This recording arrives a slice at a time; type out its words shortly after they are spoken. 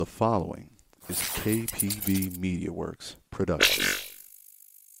following is KPB Media Works production.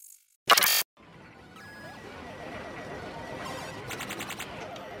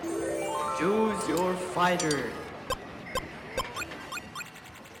 Choose your fighter.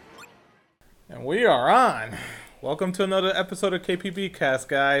 And we are on. Welcome to another episode of KPB Cast,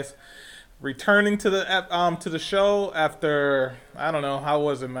 guys. Returning to the show after, I don't know, how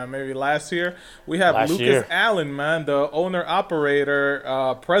was it, man? Maybe last year. We have Lucas Allen, man, the owner,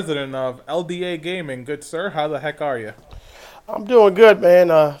 operator, president of LDA Gaming. Good sir, how the heck are you? I'm doing good,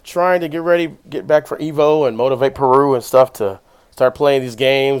 man. Trying to get back for Evo and motivate Peru and stuff to start playing these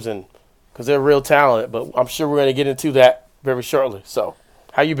games, and because they're real talented. But I'm sure we're going to get into that very shortly. So,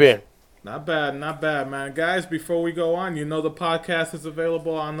 how you been? Not bad, man. Guys, before we go on, you know the podcast is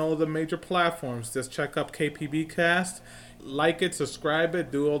available on all the major platforms. Just check up KPB Cast, like it, subscribe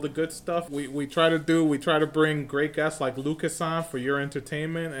it, do all the good stuff. We try to bring great guests like Lucas on for your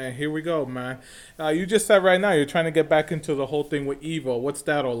entertainment, and here we go, man. You just said right now you're trying to get back into the whole thing with Evo. What's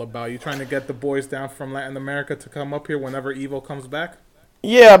that all about? You trying to get the boys down from Latin America to come up here whenever Evo comes back?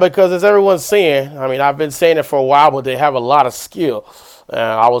 Yeah, because as everyone's saying, I mean, I've been saying it for a while, but they have a lot of skill.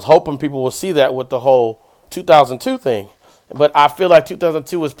 I was hoping people will see that with the whole 2002 thing. But I feel like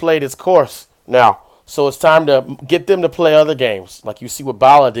 2002 has played its course now. So it's time to get them to play other games. Like you see what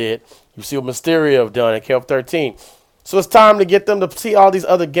Bala did. You see what Mysterio have done at KOF 13. So it's time to get them to see all these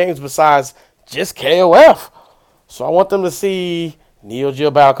other games besides just KOF. So I want them to see Neo Geo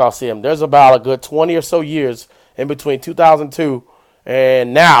Battle Coliseum. There's about a good 20 or so years in between 2002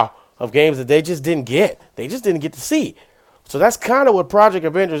 and now of games that they just didn't get. They just didn't get to see. So that's kind of what Project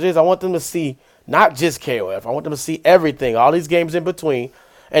Avengers is. I want them to see not just KOF. I want them to see everything, all these games in between.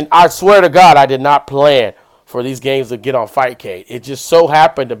 And I swear to God, I did not plan for these games to get on Fightcade. It just so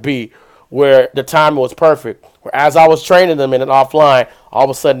happened to be where the timing was perfect. Where as I was training them in an offline, all of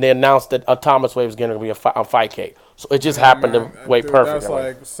a sudden they announced that Thomas Wave was going to be on Fightcade. So it just happened to wait perfect. That's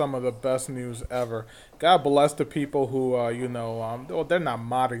like some of the best news ever. God bless the people who, well, they're not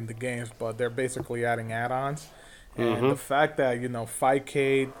modding the games, but they're basically adding add-ons. And the fact that,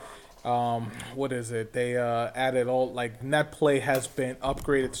 Fightcade, what is it? They added all, like, NetPlay has been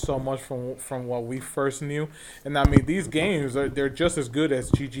upgraded so much from what we first knew. And, I mean, these games, they're just as good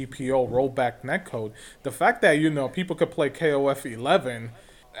as GGPO rollback netcode. The fact that, people could play KOF 11...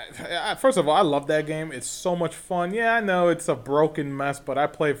 First of all, I love that game. It's so much fun. Yeah, I know it's a broken mess, but I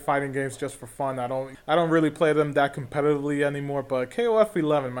play fighting games just for fun. I don't really play them that competitively anymore. But KOF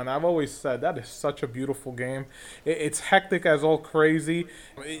 11, man, I've always said that is such a beautiful game. It's hectic as all crazy.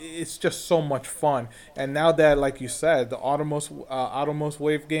 It's just so much fun. And now that, like you said, the Outermost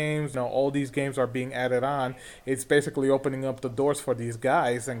Wave games, all these games are being added on. It's basically opening up the doors for these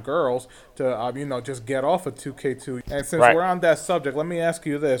guys and girls to, just get off of 2K2. And since we're on that subject, let me ask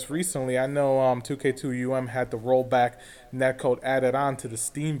you this. Recently, I know 2K2 had the rollback netcode added on to the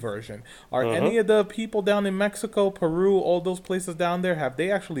Steam version. Are any of the people down in Mexico, Peru, all those places down there, have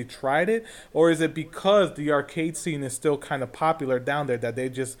they actually tried it? Or is it because the arcade scene is still kind of popular down there that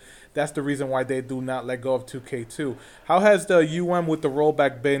that's the reason why they do not let go of 2K2? How has the with the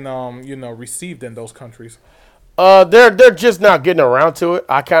rollback been, received in those countries? They're just not getting around to it.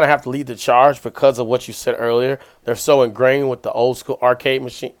 I kind of have to lead the charge because of what you said earlier. They're so ingrained with the old school arcade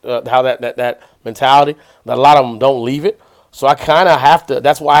machine, how that mentality, that a lot of them don't leave it. So I kind of have to.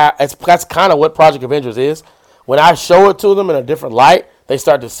 That's why that's kind of what Project Avengers is. When I show it to them in a different light, they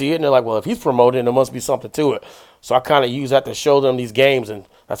start to see it and they're like, "Well, if he's promoting, there must be something to it." So I kind of use that to show them these games, and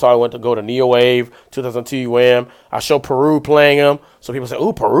that's how I went to go to Neo Wave 2002 I show Peru playing them, so people say,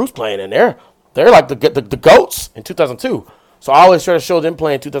 "Ooh, Peru's playing in there." They're like the GOATs in 2002. So I always try to show them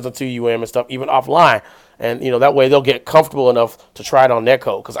playing 2002 and stuff, even offline. And, that way they'll get comfortable enough to try it on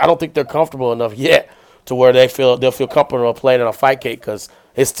netcode. Because I don't think they're comfortable enough yet to where they'll feel comfortable playing it on Fightcade, because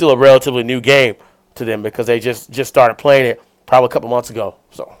it's still a relatively new game to them because they just started playing it probably a couple months ago.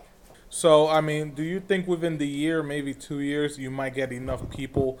 So, I mean, do you think within the year, maybe 2 years, you might get enough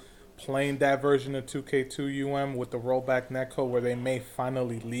people playing that version of 2K2 with the rollback netcode where they may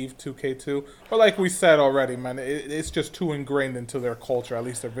finally leave 2K2? Or like we said already, man, it's just too ingrained into their culture, at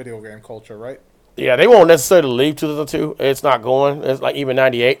least their video game culture, right? Yeah, they won't necessarily leave 2002. It's not going. It's like even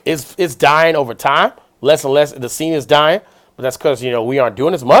 98. It's dying over time. Less and less. The scene is dying. But that's because, we aren't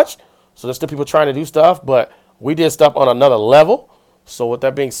doing as much. So there's still people trying to do stuff. But we did stuff on another level. So with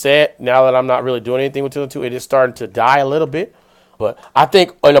that being said, now that I'm not really doing anything with 2002, it is starting to die a little bit. But I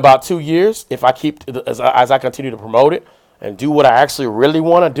think in about 2 years, if I keep, as I continue to promote it and do what I actually really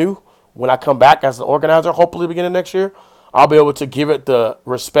want to do when I come back as an organizer, hopefully beginning next year, I'll be able to give it the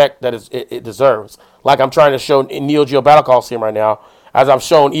respect that it deserves. Like I'm trying to show Neo Geo Battle Coliseum right now as I've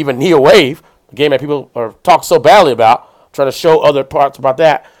shown even Neo Wave, the game that people are talk so badly about, trying to show other parts about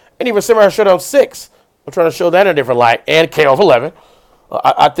that, and even Samurai Showdown 6, I'm trying to show that in a different light, and KOF 11.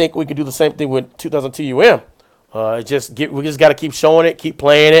 I think we can do the same thing with 2002 UM. We just got to keep showing it, keep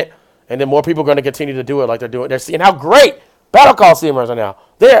playing it, and then more people are going to continue to do it like they're doing. They're seeing how great Battle Coliseumers are now.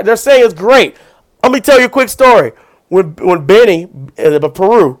 They're saying it's great. Let me tell you a quick story. When Benny in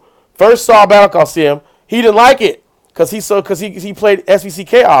Peru first saw Battle Coliseum, he didn't like it because he played SVC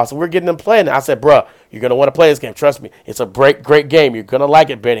Chaos, and we're getting him playing it. I said, bruh, you're going to want to play this game. Trust me. It's a great game. You're going to like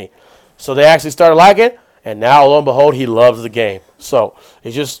it, Benny. So they actually started liking it, and now, lo and behold, he loves the game. So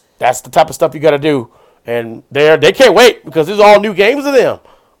it's just that's the type of stuff you got to do. And they can't wait because these are all new games to them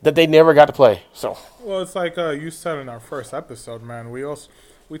that they never got to play. So Well, it's like you said in our first episode, man.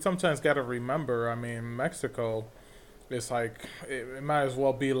 We sometimes got to remember. I mean, Mexico is like it might as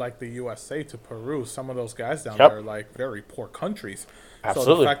well be like the USA to Peru. Some of those guys down there are like very poor countries.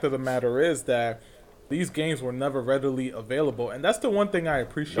 Absolutely. So the fact of the matter is that these games were never readily available, and that's the one thing I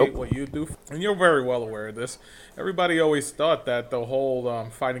appreciate what you do. And you're very well aware of this. Everybody always thought that the whole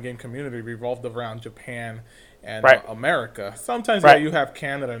fighting game community revolved around Japan and America. Sometimes you have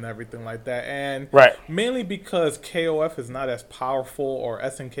Canada and everything like that, and mainly because KOF is not as powerful, or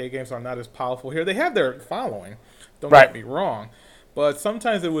SNK games are not as powerful here. They have their following, don't get me wrong, but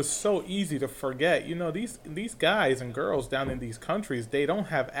sometimes it was so easy to forget. You know, these guys and girls down in these countries, they don't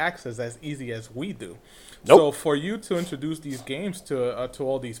have access as easy as we do. So for you to introduce these games to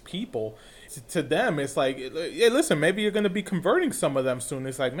all these people, to them, it's like, hey, listen, maybe you're going to be converting some of them soon.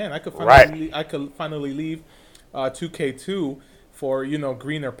 It's like, man, I could finally leave 2K2 for,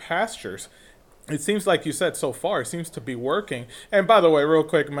 greener pastures. It seems like you said so far, it seems to be working. And by the way, real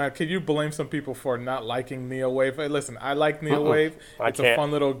quick, Matt, can you blame some people for not liking Neo Wave? Hey, listen, I like Neo Wave. It's a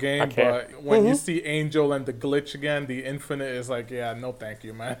fun little game, but when you see Angel and the glitch again, the Infinite is like, yeah, no thank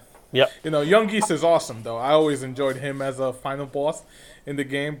you, man. Yep. Young Geese is awesome, though. I always enjoyed him as a final boss in the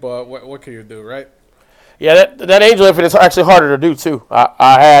game, but what can you do, right? Yeah, that Angel Infinite is actually harder to do, too.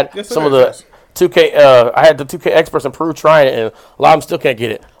 I had some of the 2K, I had the 2K experts in Peru trying it, and a lot of them still can't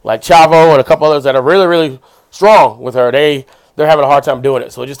get it. Like Chavo and a couple others that are really, really strong with her, they're having a hard time doing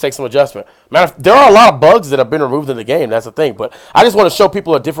it. So it just takes some adjustment. There are a lot of bugs that have been removed in the game. That's the thing. But I just want to show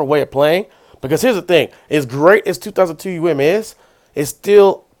people a different way of playing, because here's the thing: as great as 2002 UM is, it's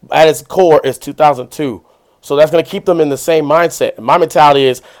still at its core is 2002. So that's going to keep them in the same mindset. My mentality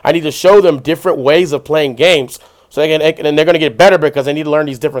is I need to show them different ways of playing games, so and they're going to get better because they need to learn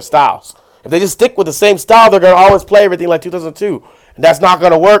these different styles. If they just stick with the same style, they're going to always play everything like 2002. And that's not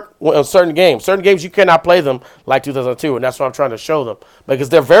going to work on certain games. Certain games, you cannot play them like 2002, and that's what I'm trying to show them, because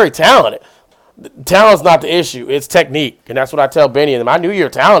they're very talented. Talent's not the issue. It's technique, and that's what I tell Benny and them. I knew you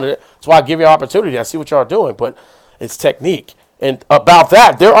were talented. That's why I give you an opportunity. I see what y'all are doing, but it's technique. And about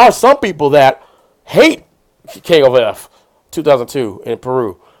that, there are some people that hate KOF 2002 in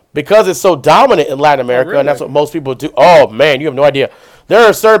Peru because it's so dominant in Latin America, and that's what most people do. Oh, man, you have no idea. There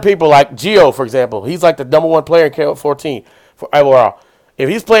are certain people like Gio, for example. He's like the #1 player in KOF 14 for IORL. If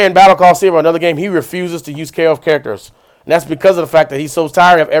he's playing Battle Coliseum or another game, he refuses to use KOF characters. And that's because of the fact that he's so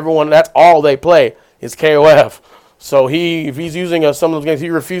tired of everyone. That's all they play is KOF. So if he's using some of those games, he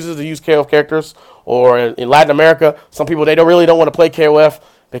refuses to use KOF characters. Or in Latin America, some people, they don't want to play KOF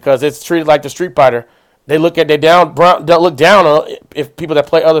because it's treated like the Street Fighter. They look down on if people that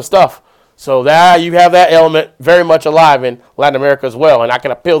play other stuff. So that you have that element very much alive in Latin America as well. And I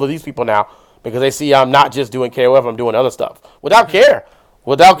can appeal to these people now because they see I'm not just doing KOF, I'm doing other stuff. Without care.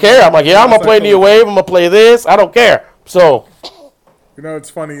 I'm like, yeah, I'm going to play Neo Wave, I'm going to play this. I don't care. So,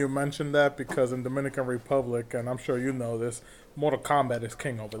 it's funny you mentioned that, because in Dominican Republic, and I'm sure you know this, Mortal Kombat is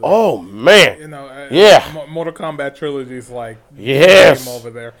king over there. Oh, man. Mortal Kombat trilogy is like yes. game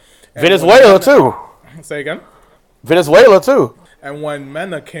over there. And Venezuela, too. Say again? Venezuela, too. And when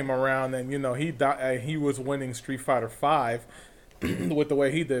Mena came around and, he was winning Street Fighter V with the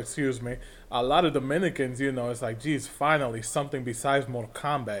way he did, a lot of Dominicans, it's like, geez, finally something besides Mortal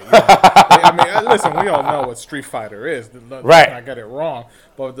Kombat. Listen, we all know what Street Fighter is. Let's not get it wrong.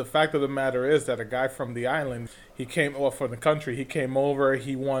 But the fact of the matter is that a guy from the island, from the country, he came over,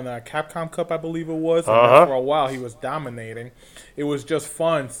 he won a Capcom Cup, I believe it was, and then for a while he was dominating. It was just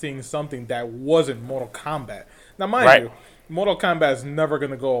fun seeing something that wasn't Mortal Kombat. Now, mind you, Mortal Kombat is never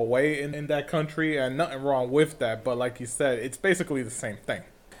going to go away in that country, and nothing wrong with that. But like you said, it's basically the same thing.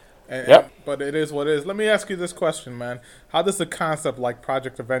 But it is what it is. Let me ask you this question, man. How does a concept like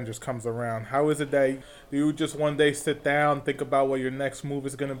Project Avengers comes around? How is it that you just one day sit down, think about what your next move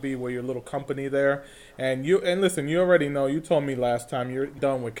is going to be, with your little company there, and listen, you already know. You told me last time you're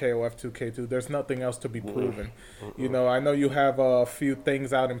done with KOF 2K2. There's nothing else to be proven. You know, I know you have a few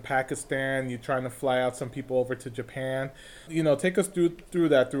things out in Pakistan. You're trying to fly out some people over to Japan. You know, take us through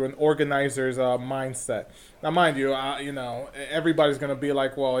that, through an organizer's mindset. Now, mind you, you know, everybody's going to be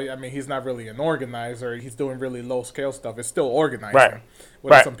like, well, I mean, he's not really an organizer. He's doing really low-scale stuff. It's still organizing, Right.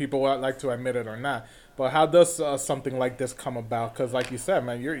 whether some people like to admit it or not. But how does something like this come about? Because, like you said,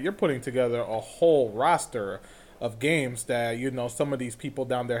 man, you're putting together a whole roster of games that, you know, some of these people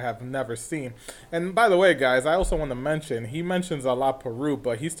down there have never seen. And by the way, guys, I also want to mention, he mentions a lot Peru,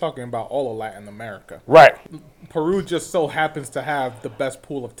 but he's talking about all of Latin America. Right. Peru just so happens to have the best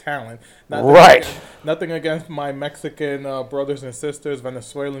pool of talent. Nothing against my Mexican brothers and sisters,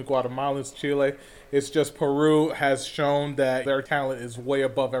 Venezuelans, Guatemalans, Chile. It's just Peru has shown that their talent is way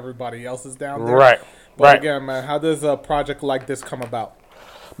above everybody else's down there. Right. But again, man, how does a project like this come about?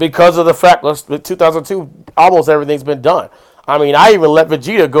 Because of the fact that 2002, almost everything's been done. I mean, I even let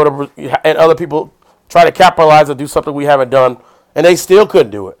Vegeta go to, and other people try to capitalize and do something we haven't done, and they still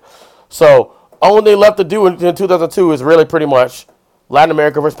couldn't do it. So, only thing left to do in 2002 is really pretty much Latin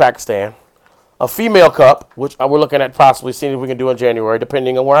America versus Pakistan, a female cup, which we're looking at possibly seeing if we can do in January,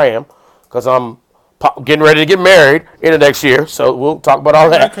 depending on where I am, because I'm getting ready to get married in the next year, so we'll talk about all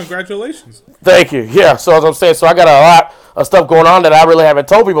that. Congratulations. Thank you. Yeah, so as I'm saying, so I got a lot of stuff going on that I really haven't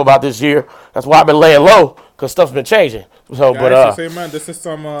told people about this year. That's why I've been laying low, because stuff's been changing. So, Guys, say, man, this is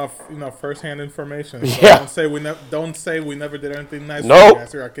some first-hand information. So Yeah. Don't say we never did anything nice. Nope. For you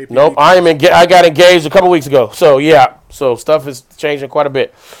guys here at KPD. Nope. I got engaged a couple weeks ago. So yeah. So stuff is changing quite a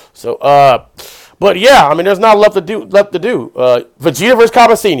bit. So but yeah, I mean, there's not left to do. Vegeta versus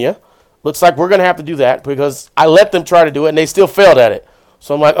Cabasenia. Looks like we're gonna have to do that because I let them try to do it and they still failed at it.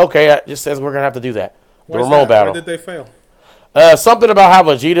 So I'm like, okay, that just says we're gonna have to do that. The remote battle. Why did they fail? Something about how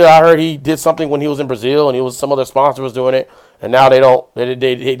Vegeta, I heard he did something when he was in Brazil and some other sponsor was doing it, and now they don't.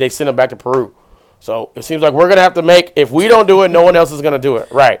 They send him back to Peru. So it seems like we're gonna have to make. If we don't do it, no one else is gonna do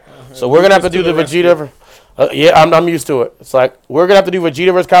it. Right. So we're gonna have to do the Vegeta. Yeah, I'm used to it. It's like we're gonna have to do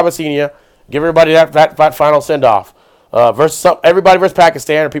Vegeta versus Cabasenia. Give everybody that final send off. Versus everybody versus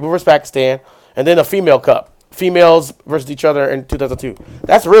Pakistan or people versus Pakistan, and then a female cup. Females versus each other in 2002.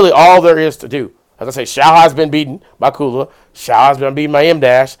 That's really all there is to do. As I say, Shao has been beaten by Kula. Shao has been beaten by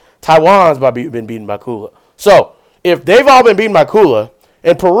M-Dash. Taiwan's been beaten by Kula. So, if they've all been beaten by Kula,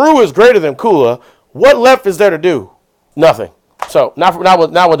 and Peru is greater than Kula, what left is there to do? Nothing. So, not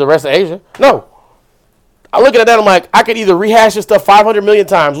with the rest of Asia. No. I look at that, I'm like, I could either rehash this stuff 500 million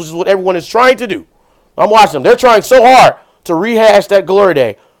times, which is what everyone is trying to do. I'm watching them. They're trying so hard to rehash that Glory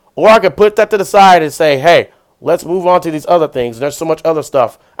Day. Or I could put that to the side and say, hey, let's move on to these other things. There's so much other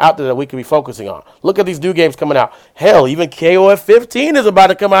stuff out there that we could be focusing on. Look at these new games coming out. Hell, even KOF 15 is about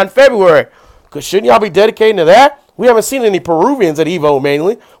to come out in February. Because shouldn't y'all be dedicating to that? We haven't seen any Peruvians at EVO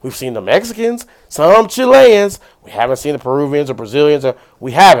mainly. We've seen the Mexicans, some Chileans. We haven't seen the Peruvians or Brazilians.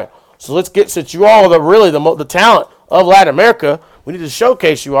 We haven't. So let's get, since you all are really the talent of Latin America, we need to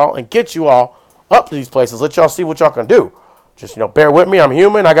showcase you all and get you all up to these places. Let y'all see what y'all can do. Just, bear with me. I'm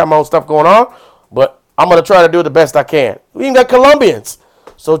human. I got my own stuff going on. But I'm going to try to do the best I can. We even got Colombians.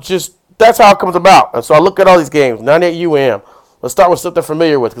 So just, that's how it comes about. And so I look at all these games. 98 UM. Let's start with something they're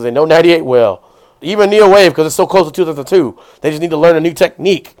familiar with because they know 98 well. Even Neo Wave because it's so close to 2002. They just need to learn a new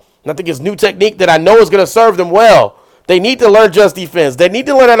technique. And I think it's new technique that I know is going to serve them well. They need to learn just defense. They need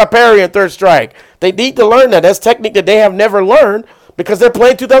to learn how to parry and third strike. They need to learn that. That's technique that they have never learned because they're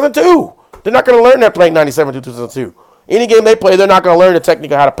playing 2002. They're not going to learn that playing 97 to 2002. Any game they play, they're not going to learn the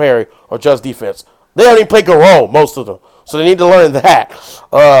technique of how to parry or just defense. They don't even play Garou, most of them. So they need to learn that.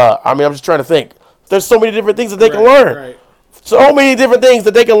 I'm just trying to think. There's so many different things that they can learn. Right. So many different things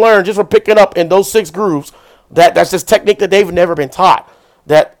that they can learn just from picking up in those 6 grooves. That's just technique that they've never been taught.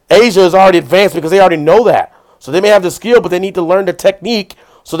 That Asia is already advanced because they already know that. So they may have the skill, but they need to learn the technique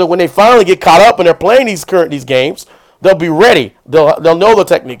so that when they finally get caught up and they're playing these games, they'll be ready. They'll know the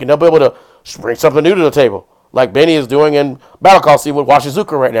technique and they'll be able to bring something new to the table, like Benny is doing in Battle Call C with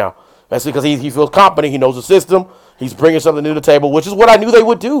Washizuka right now. That's because he feels confident. He knows the system. He's bringing something new to the table, which is what I knew they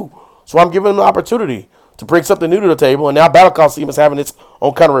would do. So I'm giving them the opportunity to bring something new to the table, and now Battle Coliseum is having its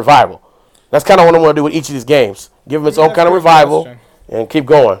own kind of revival. That's kind of what I want to do with each of these games. Give them its own kind of revival and keep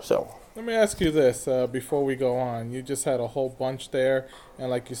going. So let me ask you this before we go on. You just had a whole bunch there,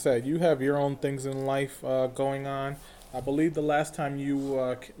 and like you said, you have your own things in life going on. I believe the last time you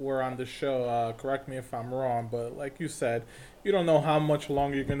were on the show, correct me if I'm wrong, but like you said, you don't know how much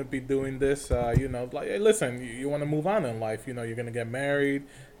longer you're gonna be doing this. Like, hey, listen, you want to move on in life. You're gonna get married.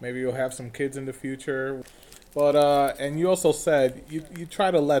 Maybe you'll have some kids in the future. But and you also said you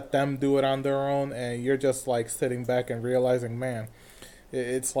try to let them do it on their own, and you're just like sitting back and realizing, man,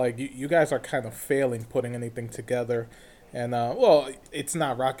 it's like you guys are kind of failing putting anything together. And well, it's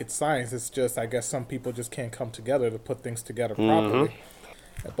not rocket science. It's just, I guess, some people just can't come together to put things together properly.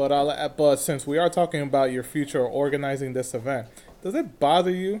 But since we are talking about your future organizing this event, does it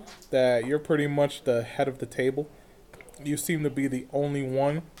bother you that you're pretty much the head of the table? You seem to be the only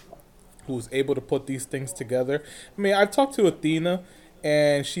one who's able to put these things together. I mean, I've talked to Athena,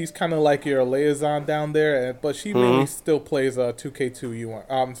 and she's kind of like your liaison down there, but she mainly still plays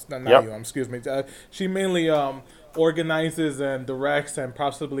 2K2 excuse me. She mainly organizes and directs and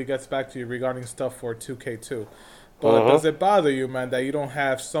possibly gets back to you regarding stuff for 2K2. But does it bother you, man, that you don't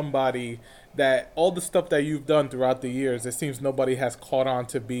have somebody that all the stuff that you've done throughout the years, it seems nobody has caught on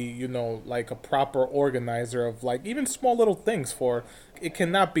to be, like a proper organizer of like even small little things for it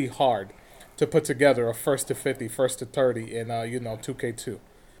cannot be hard to put together a first to 50, first to 30 in 2K2.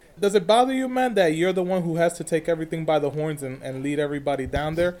 Does it bother you, man, that you're the one who has to take everything by the horns and lead everybody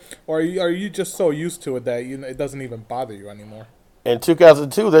down there? Or are you just so used to it that it doesn't even bother you anymore? In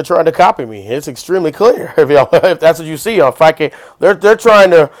 2002, they're trying to copy me. It's extremely clear. If that's what you see on FICA, they're trying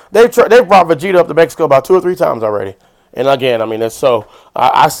to. They've brought Vegeta up to Mexico about 2 or 3 times already. And again, I mean, it's so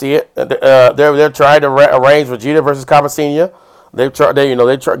I see it. They're trying to arrange Vegeta versus Cavacinia. They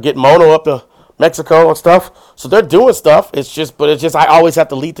try get Mono up to Mexico and stuff. So they're doing stuff. It's just I always have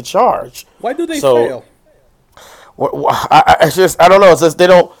to lead the charge. Why do they fail? I don't know. It's just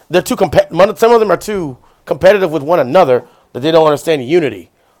they're too some of them are too competitive with one another. That they don't understand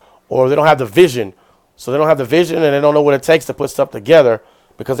unity, or they don't have the vision. So they don't have the vision, and they don't know what it takes to put stuff together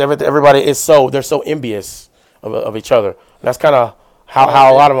because everybody they're so envious of each other. And that's kind of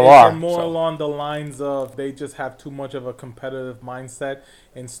how a lot of them are. More along the lines of they just have too much of a competitive mindset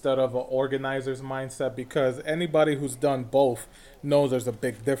instead of an organizer's mindset, because anybody who's done both knows there's a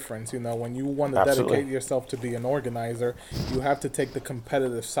big difference. When you want to dedicate yourself to be an organizer, you have to take the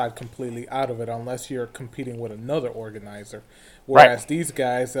competitive side completely out of it unless you're competing with another organizer. Whereas these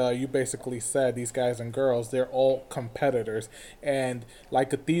guys, you basically said, these guys and girls, they're all competitors. And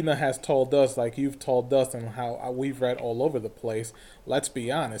like Athena has told us, like you've told us, and how we've read all over the place, let's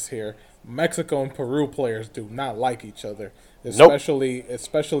be honest here, Mexico and Peru players do not like each other.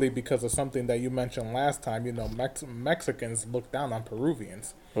 Especially because of something that you mentioned last time. Mexicans look down on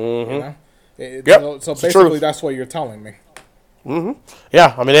Peruvians. So basically, that's what you're telling me.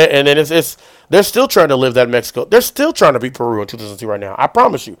 Yeah, I mean, and then they're still trying to live that Mexico. They're still trying to beat Peru in 2002 right now. I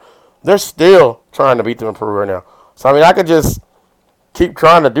promise you, they're still trying to beat them in Peru right now. So I mean, I could just keep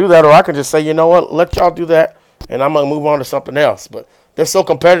trying to do that, or I can just say, you know what, let y'all do that, and I'm gonna move on to something else. But they're so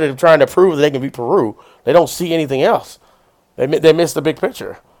competitive, trying to prove that they can beat Peru. They don't see anything else. They miss the big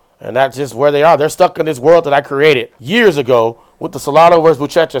picture, and that's just where they are. They're stuck in this world that I created years ago with the Salado versus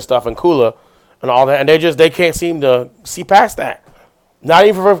Buchecha stuff and Kula and all that, and they can't seem to see past that. Not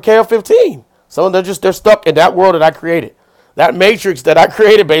even for KO15. Some of them they're stuck in that world that I created, that matrix that I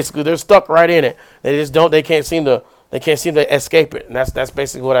created. Basically, they're stuck right in it. They can't seem to escape it, and that's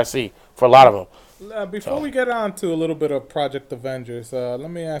basically what I see for a lot of them. Before we get on to a little bit of Project Avengers, let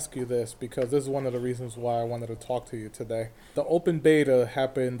me ask you this, because this is one of the reasons why I wanted to talk to you today. The open beta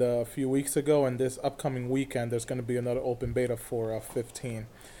happened a few weeks ago, and this upcoming weekend there's going to be another open beta for 15.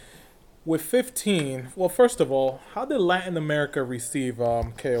 With 15, well, first of all, how did Latin America receive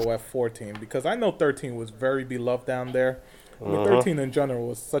KOF 14? Because I know 13 was very beloved down there. I mean, 13 in general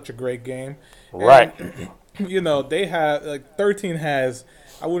was such a great game. Right. And, they have, 13 has,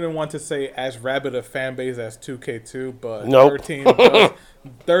 I wouldn't want to say as rabid a fan base as 2K2, but nope.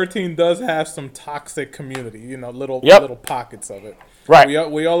 13 does have some toxic community, little pockets of it. Right.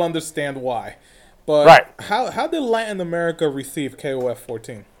 We all understand why. But how did Latin America receive KOF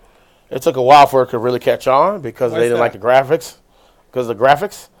 14? It took a while for it to really catch on because they didn't like the graphics. Because of the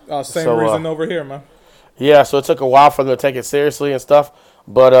graphics. Same reason over here, man. Yeah, so it took a while for them to take it seriously and stuff.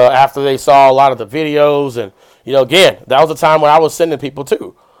 But after they saw a lot of the videos and, again, that was the time when I was sending people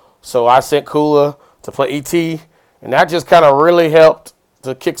too. So I sent Kula to play ET, and that just kind of really helped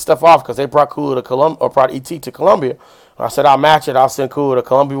to kick stuff off because they brought Kula to Colombia, or brought ET to Colombia. And I said, I'll match it. I'll send Kula to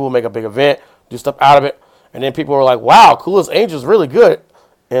Colombia. We'll make a big event, do stuff out of it. And then people were like, wow, Kula's Angel's really good.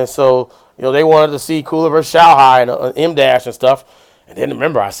 And so, they wanted to see Kula versus Shanghai and M-Dash and stuff. And then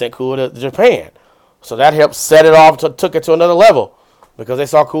remember, I sent Kula to Japan. So that helped set it off, took it to another level because they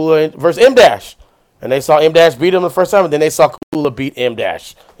saw Kula versus M-Dash. And they saw M-Dash beat him the first time, and then they saw Kula beat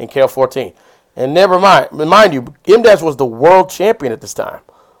M-Dash in KO14. And never mind you, MDAS was the world champion at this time.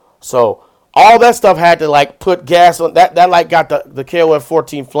 So all that stuff had to like put gas on that. That like got the KOF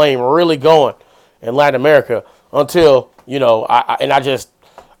 14 flame really going in Latin America until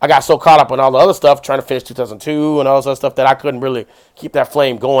I got so caught up on all the other stuff, trying to finish 2002 and all this other stuff that I couldn't really keep that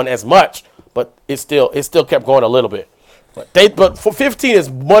flame going as much. But it still kept going a little bit. But for 15 is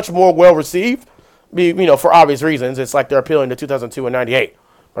much more well received, for obvious reasons. It's like they're appealing to 2002 and 98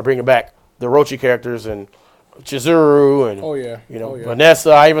 by bringing back the Orochi characters and Chizuru and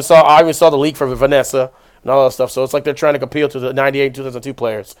Vanessa. I even saw the leak for Vanessa and all that stuff. So it's like they're trying to appeal to the 98 and 2002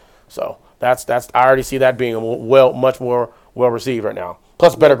 players. So that's I already see that being much more well received right now.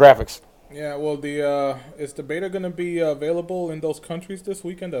 Plus better graphics. Yeah, well, is the beta going to be available in those countries this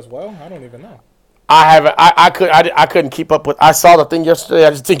weekend as well? I don't even know. I haven't. I couldn't keep up with. I saw the thing yesterday.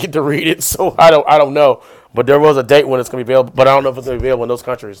 I just didn't get to read it, so I don't know. But there was a date when it's going to be available. But I don't know if it's going to be available in those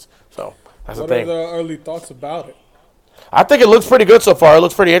countries. So that's the thing. What are the early thoughts about it? I think it looks pretty good so far. It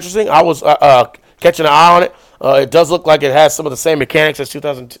looks pretty interesting. I was catching an eye on it. It does look like it has some of the same mechanics as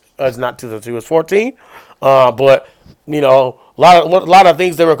 2000. It's not 2002. It's 14. But a lot of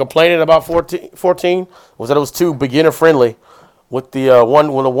things they were complaining about 14 was that it was too beginner friendly with the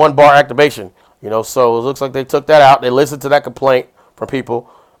one bar activation. So it looks like they took that out. They listened to that complaint from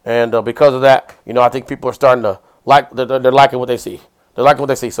people, and because of that, I think people are starting to like. They're liking what they see. They're liking what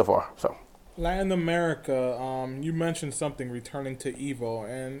they see so far. So. Latin America, you mentioned something returning to EVO,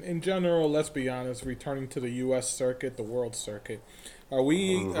 and in general, let's be honest, returning to the U.S. circuit, the world circuit. Are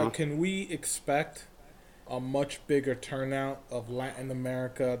we? Can we expect a much bigger turnout of Latin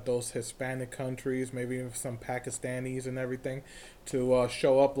America, those Hispanic countries, maybe even some Pakistanis and everything, to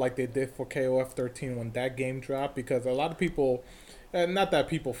show up like they did for KOF 13 when that game dropped? Because a lot of people, not that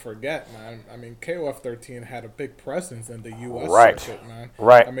people forget, man. I mean, KOF 13 had a big presence in the U.S. circuit, man.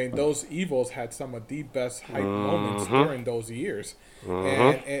 Right. I mean, those EVOs had some of the best hype moments during those years.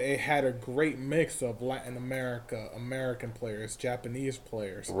 And it had a great mix of Latin America, American players, Japanese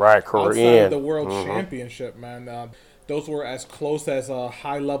players. Right, Korean. Outside of the World Championship, man, those were as close as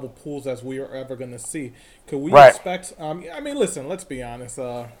high-level pools as we are ever going to see. Could we expect... listen, let's be honest.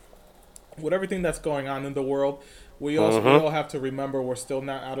 With everything that's going on in the world, we all have to remember we're still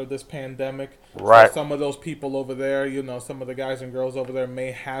not out of this pandemic. Right. So some of those people over there, some of the guys and girls over there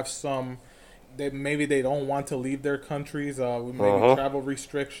may have some... Maybe they don't want to leave their countries. Maybe travel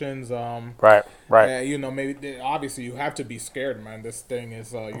restrictions. Right. Maybe obviously you have to be scared, man. This thing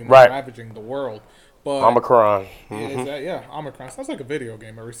is ravaging the world. But Omicron. Omicron sounds like a video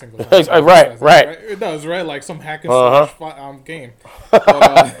game every single time. right. It does, right? Like some hack and slash game.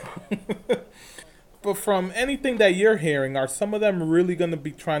 But from anything that you're hearing, are some of them really going to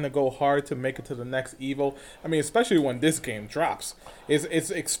be trying to go hard to make it to the next EVO? I mean, especially when this game drops. It's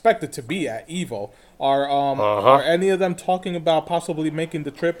expected to be at EVO. Are any of them talking about possibly making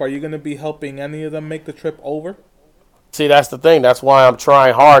the trip? Are you going to be helping any of them make the trip over? See, that's the thing. That's why I'm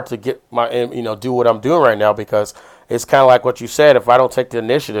trying hard to get do what I'm doing right now, because it's kind of like what you said. If I don't take the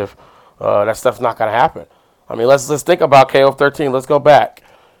initiative, that stuff's not going to happen. I mean, let's think about KOF 13. Let's go back.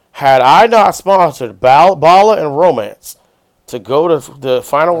 Had I not sponsored Bala and Romance to go to the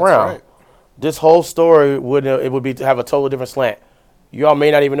final round, this whole story would have a totally different slant. You all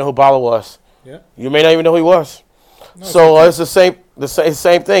may not even know who Bala was. Yeah. You may not even know who he was. No, so it's the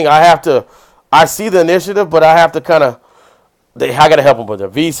same thing. I see the initiative, but I have to I got to help them with their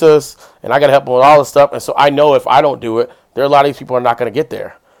visas, and I got to help them with all this stuff. And so I know if I don't do it, there are a lot of these people are not going to get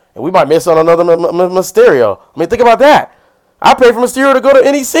there. And we might miss on another Mysterio. I mean, think about that. I paid for Mysterio to go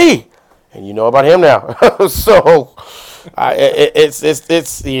to NEC, and you know about him now. So it's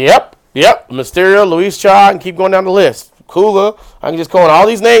Mysterio, Luis Cha, and keep going down the list. Kula, I can just call in all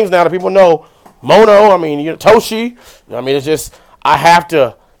these names now that people know. Mono, Toshi. I mean, it's just I have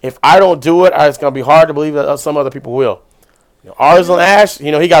to. If I don't do it, it's gonna be hard to believe that some other people will. Arslan Ash,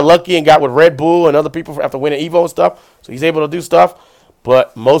 he got lucky and got with Red Bull and other people after winning Evo and stuff, so he's able to do stuff.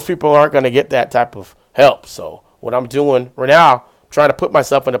 But most people aren't gonna get that type of help. So what I'm doing right now, I'm trying to put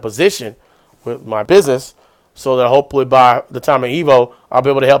myself in a position with my business so that hopefully by the time of Evo, I'll be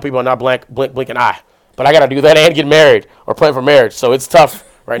able to help people and not blink an eye. But I got to do that and get married or plan for marriage. So it's tough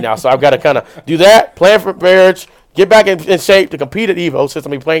right now. So I've got to kind of do that, plan for marriage, get back in shape to compete at Evo since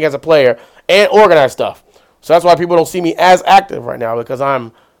I'm playing as a player, and organize stuff. So that's why people don't see me as active right now, because I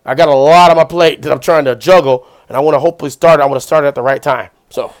got a lot on my plate that I'm trying to juggle, and I want to hopefully start it at the right time.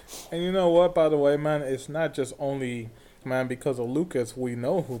 So. And you know what, by the way, man, it's not just only, man, because of Lucas, we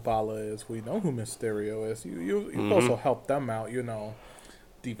know who Bala is. We know who Mysterio is. You also help them out,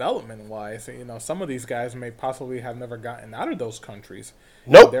 development wise. Some of these guys may possibly have never gotten out of those countries.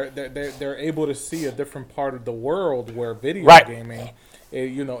 Nope. They're able to see a different part of the world where video Right. gaming,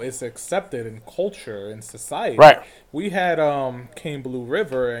 is accepted in culture and society. Right. We had Kane Blue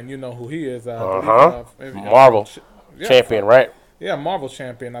River, and you know who he is. Marvel yeah, champion, right? Yeah, Marvel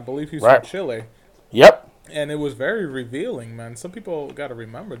champion. I believe he's Right. from Chile. Yep. And it was very revealing, man. Some people got to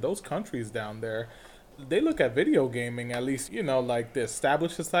remember those countries down there. They look at video gaming, at least, like the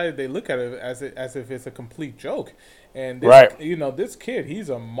established society. They look at it as if it's a complete joke. And this, Right. This kid, he's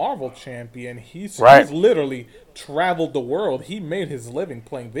a Marvel champion. He's Right. literally traveled the world. He made his living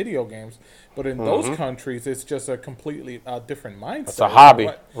playing video games. But in those countries, it's just a completely different mindset. It's a hobby,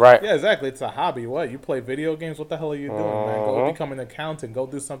 right? Yeah, exactly. It's a hobby. What, you play video games? What the hell are you doing, man? Go become an accountant. Go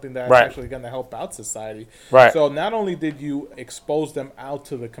do something that's Right. actually going to help out society. Right. So not only did you expose them out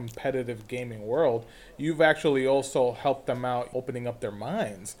to the competitive gaming world, you've actually also helped them out, opening up their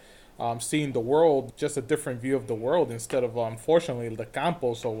minds, seeing the world, just a different view of the world instead of, unfortunately, the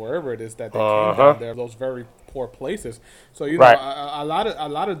campos or wherever it is that they came down there, those very poor places. So Right. a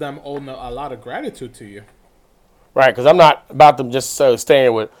lot of them owe a lot of gratitude to you. Right, because I'm not about them just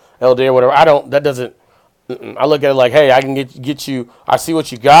staying with LD or whatever. That doesn't, I look at it like, hey, I can get you, I see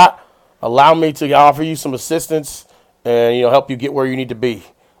what you got. Allow me to offer you some assistance and, help you get where you need to be.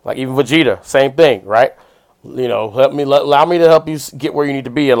 Like even Vegeta, same thing, right? Allow me to help you get where you need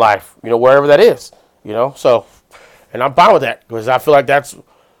to be in life, wherever that is, so, and I'm fine with that because I feel like that's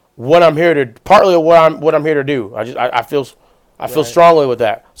what I'm here to, partly what I'm here to do. I feel strongly with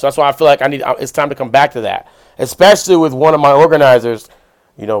that. So that's why I feel like it's time to come back to that, especially with one of my organizers,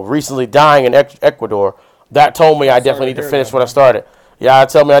 recently dying in Ecuador. That told me I definitely need to finish what I started. Yeah, it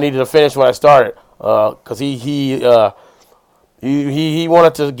told me I needed to finish what I started because he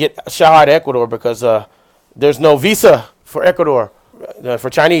wanted to get Shanghai to Ecuador because there's no visa for Ecuador for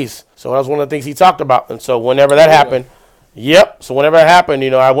Chinese. So that was one of the things he talked about. And so whenever that happened, So whenever it happened,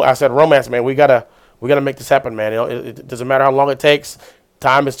 I said, Romance, man, we gotta make this happen, man. It doesn't matter how long it takes.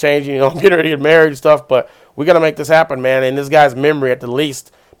 Time is changing. I'm getting ready to get married and stuff, but we gotta make this happen, man. In this guy's memory, at the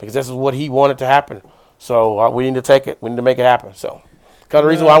least, because this is what he wanted to happen. So we need to take it. We need to make it happen. So, kind of the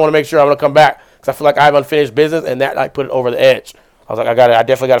reason why I want to make sure I'm gonna come back because I feel like I have unfinished business, and that put it over the edge. I was like, I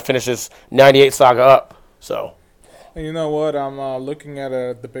definitely got to finish this '98 saga up. So. And you know what? I'm looking at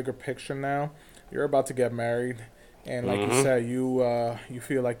the bigger picture now. You're about to get married. And like you said, you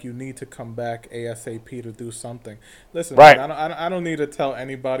feel like you need to come back ASAP to do something. Listen, right. man, I don't need to tell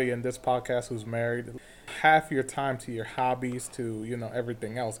anybody in this podcast who's married. Half your time to your hobbies to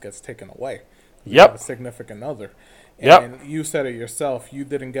everything else gets taken away. You have a significant other. And you said it yourself. You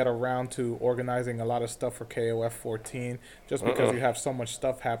didn't get around to organizing a lot of stuff for KOF 14 just because you have so much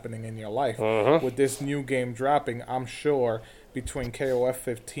stuff happening in your life. With this new game dropping, I'm sure between KOF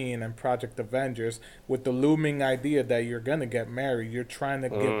 15 and Project Avengers, with the looming idea that you're going to get married, you're trying to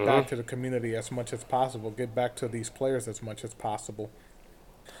get back to the community as much as possible, get back to these players as much as possible.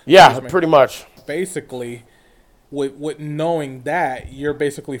 Yeah, pretty much. Basically, with knowing that, you're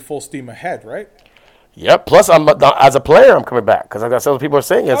basically full steam ahead, right? Yep. Plus, as a player, I'm coming back because like that's what people are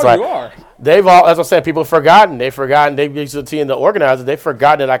saying. It's you are. They've all, as I said, people have forgotten. They've forgotten. They've used to seeing the organizers. They've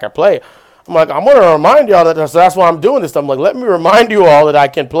forgotten that I can play. I'm like, I'm going to remind y'all that. So that's why I'm doing this. I'm like, let me remind you all that I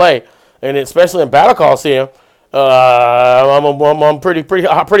can play, and especially in Battle Coliseum, I'm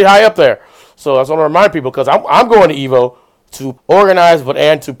pretty high up there. So that's what I want to remind people because I'm going to Evo to organize,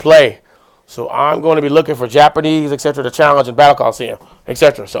 and to play. So I'm going to be looking for Japanese, etc., to challenge in Battle Coliseum,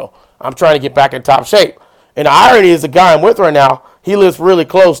 etc. So I'm trying to get back in top shape. And the irony is the guy I'm with right now, he lives really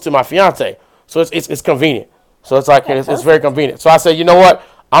close to my fiance. So it's convenient. So it's like it's very convenient. So I said, you know what?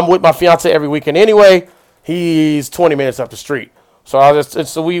 I'm with my fiance every weekend anyway. He's 20 minutes up the street. So I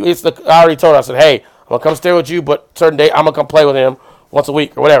already told her, I said, hey, I'm going to come stay with you, but certain day I'm going to come play with him once a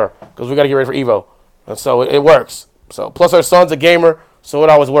week or whatever because we got to get ready for Evo. And so it works. So plus our son's a gamer. So it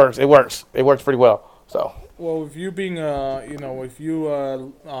always works. It works. It works pretty well. So. Well, with you being, with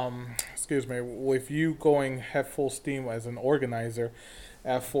you going head full steam as an organizer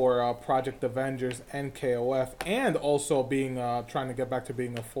for Project Avengers and KOF, and also being trying to get back to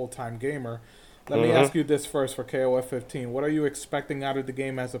being a full-time gamer, let me ask you this first for KOF 15. What are you expecting out of the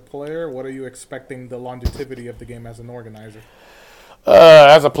game as a player? What are you expecting the longevity of the game as an organizer?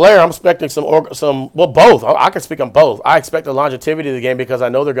 As a player, I'm expecting both. I can speak on both. I expect the longevity of the game because I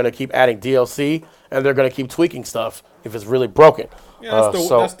know they're going to keep adding DLC and they're going to keep tweaking stuff if it's really broken. Yeah,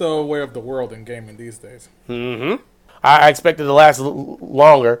 that's the way of the world in gaming these days. I expect it to last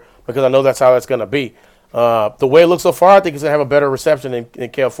longer because I know that's how it's going to be. The way it looks so far, I think it's going to have a better reception than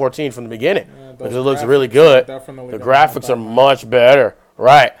KOF 14 from the beginning because it looks really good. The graphics are much better,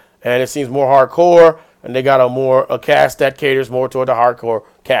 Right. And it seems more hardcore, and they got a cast that caters more toward the hardcore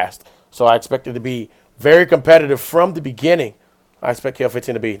cast. So I expect it to be very competitive from the beginning. I expect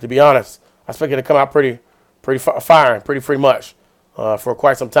KO15 to be honest. I expect it to come out pretty firing, pretty much for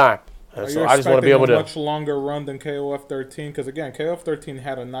quite some time. And so I just want to be able to. A much longer run than KOF 13? Because again, KOF 13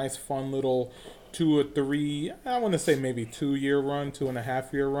 had a nice, fun little 2 or 3. I want to say maybe 2-year run,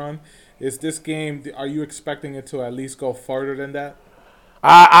 2.5-year run. Is this game? Are you expecting it to at least go farther than that?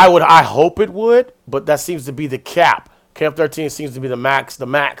 I hope it would, but that seems to be the cap. KOF 13 seems to be the max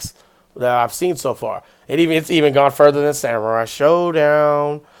that I've seen so far. It's even gone further than Samurai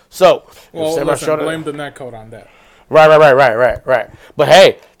Showdown. So, blame the netcode on that. Right. But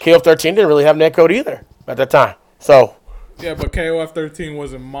hey, KOF 13 didn't really have netcode either at that time. So. Yeah, but KOF 13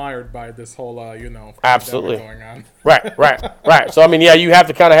 wasn't mired by this whole, absolutely going on. Right. So I mean, yeah, you have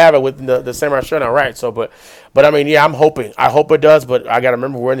to kind of have it with the Samurai Showdown, right? So, but I mean, yeah, I'm hoping. I hope it does, but I got to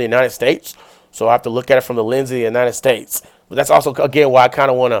remember we're in the United States, so I have to look at it from the lens of the United States. But that's also again why I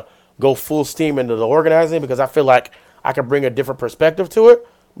kind of want to go full steam into the organizing, because I feel like I can bring a different perspective to it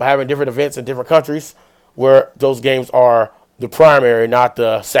by having different events in different countries where those games are the primary, not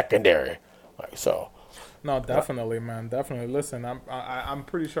the secondary. So. No, definitely, man. Definitely. Listen, I'm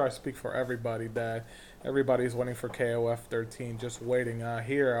pretty sure I speak for everybody that everybody's waiting for KOF 13, just waiting.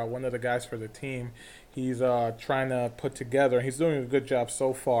 Here, one of the guys for the team, he's trying to put together, he's doing a good job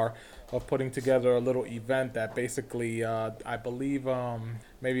so far of putting together a little event that basically, I believe,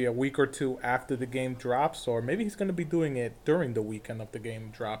 maybe a week or two after the game drops, or maybe he's going to be doing it during the weekend of the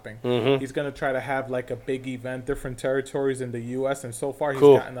game dropping. Mm-hmm. He's going to try to have like a big event, different territories in the U.S., and so far he's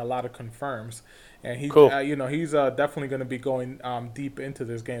gotten a lot of confirms. And he's definitely going to be going deep into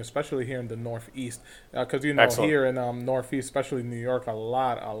this game, especially here in the Northeast, because here in Northeast, especially New York, a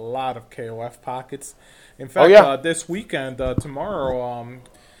lot of KOF pockets. In fact, this weekend, tomorrow,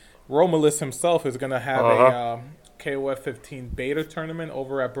 Romulus himself is going to have a KOF 15 beta tournament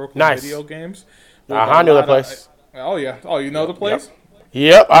over at Brooklyn Video Games. I know the place. You know the place?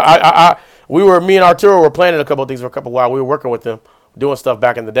 Yep. Me and Arturo were planning a couple of things for a couple of while. We were working with them, doing stuff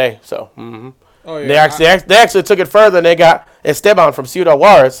back in the day. So. Mm-hmm. Oh, yeah. They actually took it further, and they got Esteban from Ciudad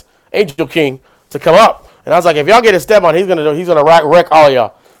Juarez, Angel King, to come up. And I was like, if y'all get Esteban, he's gonna wreck all of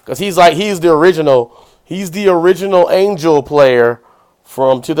y'all, because he's the original Angel player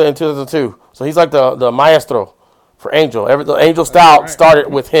from 2002. So he's like the maestro for Angel. The Angel style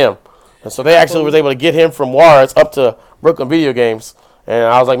started with him, and so they actually was able to get him from Juarez up to Brooklyn Video Games. And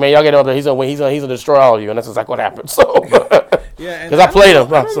I was like, man, y'all get him up there. He's gonna destroy all of you, and that's exactly what happened. So. Yeah, because I played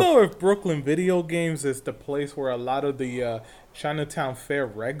him. I don't know if Brooklyn Video Games is the place where a lot of the Chinatown Fair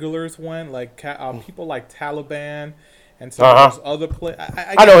regulars went, like people like Taliban and some of those other players.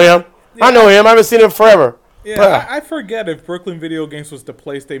 I know him. Yeah, I know him. I haven't seen him forever. Yeah, I forget if Brooklyn Video Games was the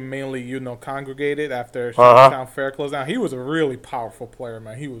place they mainly, congregated after Chinatown Fair closed down. He was a really powerful player,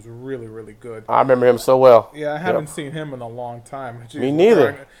 man. He was really, really good. I remember him so well. Yeah, I haven't seen him in a long time. Jeez, me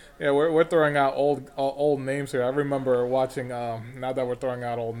neither. We're throwing out old names here. I remember watching. Now that we're throwing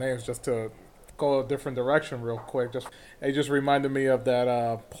out old names, just to go a different direction real quick. It just reminded me of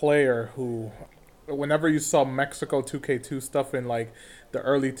that player who, whenever you saw Mexico 2K2 stuff in like the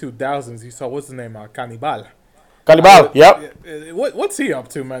early 2000s, you saw what's his name? Cannibal. Yep. What's he up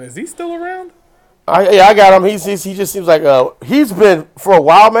to, man? Is he still around? I got him. He just seems like he's been for a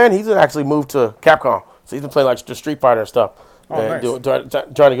while, man. He's actually moved to Capcom, so he's been playing like the Street Fighter and stuff. Nice. Trying to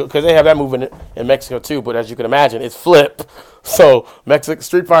go, because they have that move in Mexico too. But as you can imagine, it's flip. So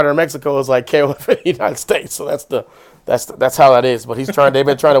Street Fighter in Mexico is like KOF in the United States. So that's how that is. But they've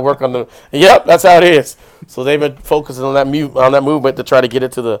been trying to work on the. Yep, that's how it is. So they've been focusing on that movement to try to get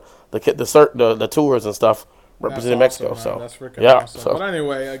it to the tours and stuff. Representing Mexico, so that's freaking awesome. So. But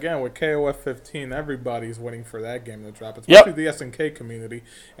anyway, again with KOF 15, everybody's waiting for that game to drop, especially the SNK community,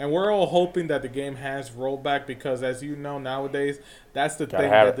 and we're all hoping that the game has rollback, because as you know nowadays, that's the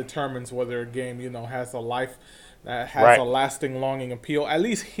thing that determines whether a game has a life that has a lasting, longing appeal. At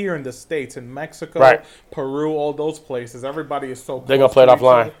least here in the States, in Mexico, Peru, all those places, everybody is so. They're gonna play it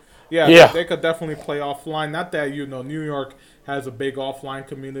offline. Yeah, they could definitely play offline. Not that New York has a big offline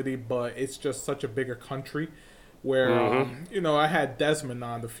community, but it's just such a bigger country. Where I had Desmond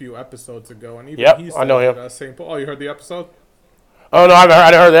on a few episodes ago, and even he's I know him. St. Paul. Oh, you heard the episode? Oh no, I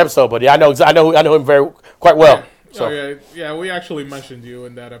haven't heard the episode, but yeah, I know him quite well. Yeah. So. Oh yeah. We actually mentioned you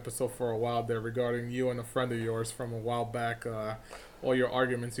in that episode for a while there regarding you and a friend of yours from a while back. All your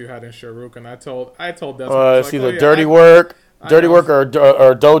arguments you had in Sharuk, and I told Desmond. It's either Dirty Work or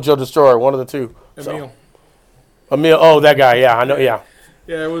Dojo Destroyer, one of the two. Emil. Oh, that guy. Yeah, I know. Yeah.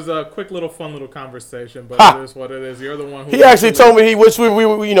 Yeah, it was a quick little fun little conversation, but Ha! it is what it is. You're the one who He actually told me he wished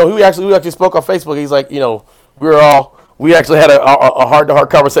we actually spoke on Facebook. He's like, we actually had a heart to heart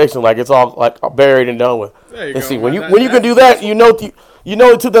conversation. Like it's all like buried and done with. There you And go, see, man. when you can do that, you know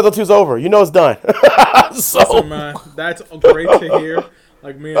 2002's over. You know it's done. So Listen, man, that's great to hear.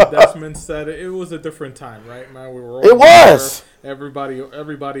 Like me and Desmond said, it was a different time, right, man? We were all It was. Everybody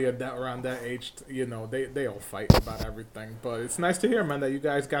at around that age, they all fight about everything. But it's nice to hear, man, that you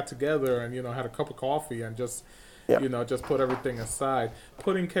guys got together and had a cup of coffee and just just put everything aside.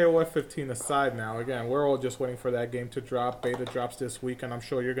 Putting KOF 15 aside now. Again, we're all just waiting for that game to drop. Beta drops this week, and I'm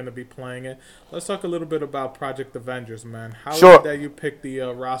sure you're going to be playing it. Let's talk a little bit about Project Avengers, man. How is it that you picked the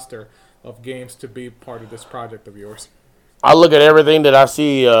roster of games to be part of this project of yours? I look at everything that I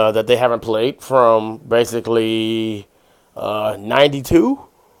see that they haven't played from basically 92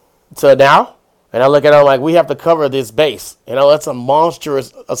 to now, and I look at it like we have to cover this base. That's a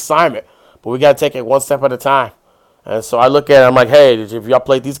monstrous assignment, but we got to take it one step at a time. And so I look at it, I'm like, hey, if y'all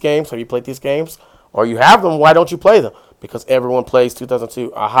played these games, have you played these games? Or you have them, why don't you play them? Because everyone plays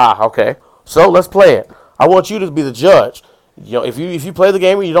 2002. Aha, okay. So let's play it. I want you to be the judge. If you play the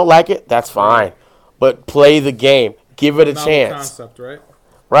game and you don't like it, that's fine. But play the game. Give it a chance. Concept, right?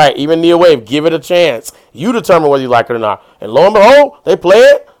 Right. Even NeoWave, give it a chance. You determine whether you like it or not. And lo and behold, they play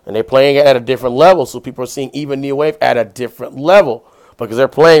it, and they're playing it at a different level. So people are seeing even NeoWave at a different level because they're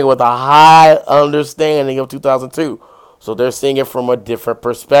playing with a high understanding of 2002. So they're seeing it from a different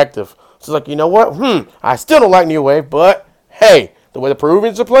perspective. So it's like, you know what? I still don't like NeoWave, but hey, the way the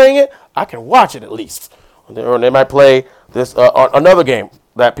Peruvians are playing it, I can watch it at least. Or they might play this another game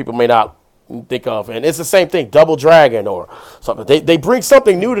that people may not think of, and it's the same thing, Double Dragon or something. They bring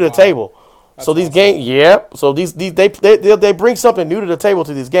something new to the table. That's so these awesome. Games, So they bring something new to the table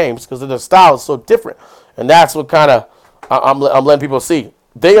to these games because their style is so different, and that's what kind of I'm letting people see.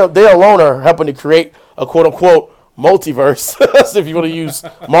 They alone are helping to create a quote unquote multiverse, if you want to use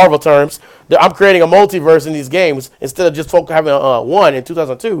Marvel terms. I'm creating a multiverse in these games instead of just having one in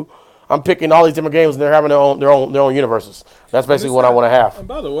 2002. I'm picking all these different games, and they're having their own universes. That's basically what I want to have. And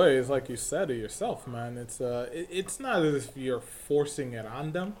by the way, it's like you said it yourself, man. It's not as if you're forcing it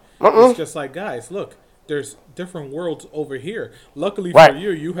on them. It's just like, guys, look, there's different worlds over here. Luckily for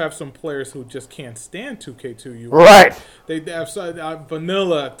you, you have some players who just can't stand 2K2. Right. They have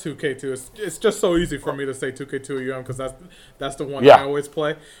vanilla 2K2. It's just so easy for me to say 2K2 because that's the one I always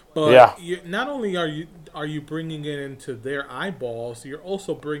play. But not only are you bringing it into their eyeballs, you're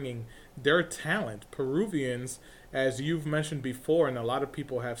also bringing their talent. Peruvians, as you've mentioned before, and a lot of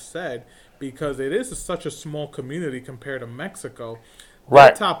people have said, because it is such a small community compared to Mexico.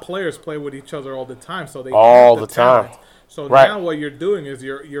 Their top players play with each other all the time, so they all have the talent. So now what you're doing is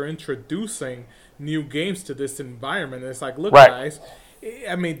you're introducing new games to this environment. And it's like, look, guys,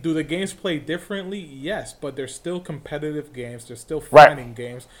 I mean, do the games play differently? Yes, but they're still competitive games. They're still fighting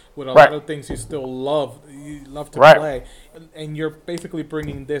games with a lot of things you still love. You love to play, and you're basically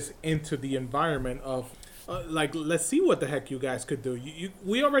bringing this into the environment of. Let's see what the heck you guys could do.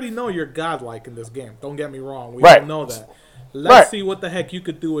 We already know you're godlike in this game. Don't get me wrong. We all know that. Let's see what the heck you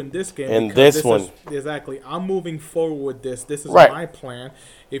could do in this game. In this one. Exactly. I'm moving forward with this. This is my plan.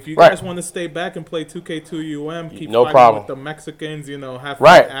 If you guys want to stay back and play 2K2 keep fighting with the Mexicans, have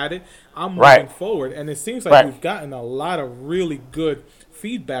fun at it, I'm moving forward. And it seems like we've gotten a lot of really good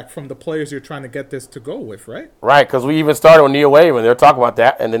feedback from the players you're trying to get this to go with, right? Right, because we even started with NeoWave, and they're talking about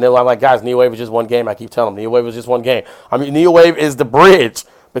that, and then they're like, guys, NeoWave is just one game. I keep telling them, NeoWave is just one game. I mean, NeoWave is the bridge,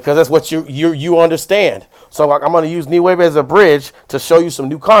 because that's what you understand. So like, I'm going to use NeoWave as a bridge to show you some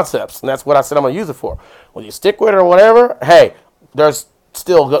new concepts, and that's what I said I'm going to use it for. When you stick with it or whatever, hey, there's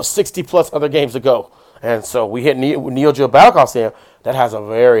still 60-plus other games to go. And so we hit Neo Geo Battle Coliseum. That has a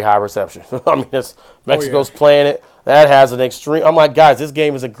very high reception. I mean, Mexico's playing it. That has an extreme. I'm like, guys, this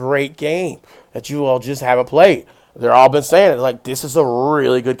game is a great game that you all just haven't played. They're all been saying it. Like, this is a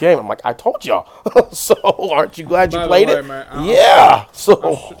really good game. I'm like, I told y'all. So aren't you glad you played it? Man,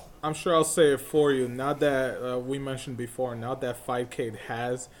 I'm sure I'll say it for you. Now that we mentioned before, now that 5K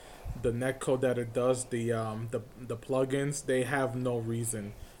has the netcode that it does, the plugins, they have no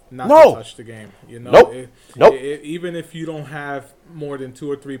reason not to touch the game. Even if you don't have more than 2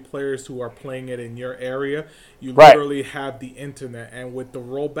 or 3 players who are playing it in your area, you literally have the internet. And with the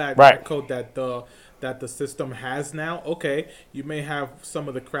rollback netcode that the system has now, you may have some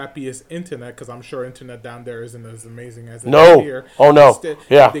of the crappiest internet, because I'm sure internet down there isn't as amazing as it is here. Oh no!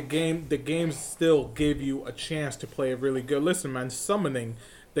 The games still give you a chance to play it really good. Listen, man, summoning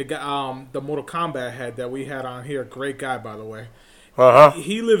the Mortal Kombat head that we had on here, great guy, by the way.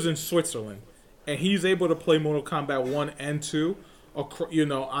 He lives in Switzerland, and he's able to play Mortal Kombat 1 and 2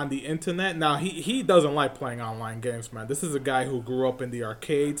 on the internet. Now he doesn't like playing online games, man. This is a guy who grew up in the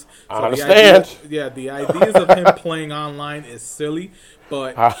arcades. So I understand. The ideas of him playing online is silly,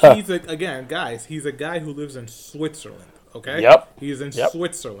 but he's he's a guy who lives in Switzerland. Okay. Yep. He's in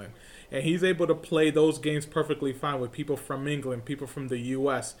Switzerland. And he's able to play those games perfectly fine with people from England, people from the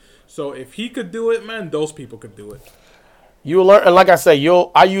U.S. So if he could do it, man, those people could do it. You'll learn, and like I say,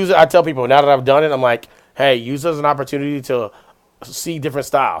 I use it. I tell people now that I've done it, I'm like, hey, use it as an opportunity to see different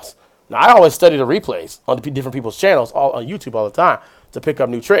styles. Now I always study the replays on the different people's channels on YouTube all the time to pick up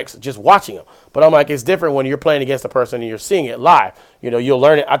new tricks, just watching them. But I'm like, it's different when you're playing against a person and you're seeing it live. You'll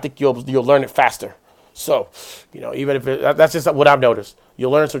learn it. I think you'll learn it faster. So, even if that's just what I've noticed.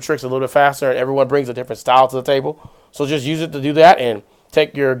 You'll learn some tricks a little bit faster, and everyone brings a different style to the table. So just use it to do that and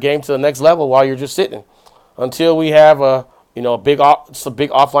take your game to the next level while you're just sitting until we have some big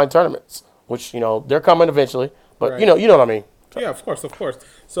offline tournaments, which they're coming eventually. But right. you know what I mean. Yeah, of course.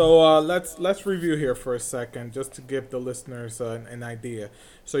 So let's review here for a second, just to give the listeners an idea.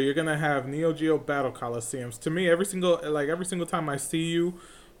 So you're gonna have Neo Geo Battle Coliseums. To me, every single time I see you,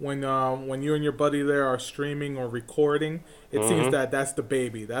 when you and your buddy there are streaming or recording, it seems that's the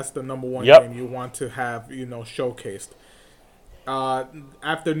baby. That's the number one game you want to have showcased.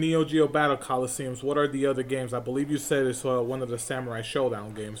 After Neo Geo Battle Coliseums, what are the other games? I believe you said it's one of the Samurai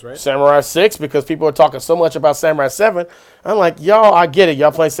Showdown games, right? Samurai 6, because people are talking so much about Samurai 7. I'm like, y'all, I get it.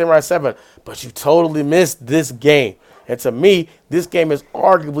 Y'all playing Samurai 7, but you totally missed this game. And to me, this game is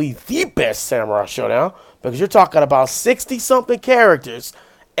arguably the best Samurai Showdown because you're talking about 60-something characters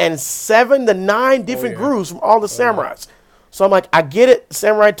and 7 to 9 different grooves from all the samurais. So I'm like, I get it.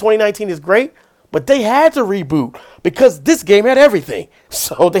 Samurai 2019 is great, but they had to reboot because this game had everything.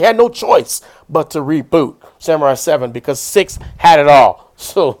 So they had no choice but to reboot Samurai 7 because 6 had it all.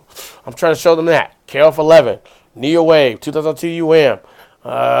 So I'm trying to show them that. KOF 11, Neo Wave, 2002 UM,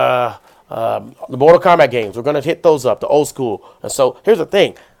 the Mortal Kombat games. We're going to hit those up, the old school. And so here's the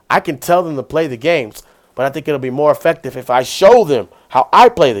thing. I can tell them to play the games, but I think it'll be more effective if I show them how I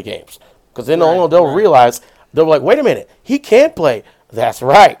play the games. Because then they'll realize, they'll be like, wait a minute, he can play. That's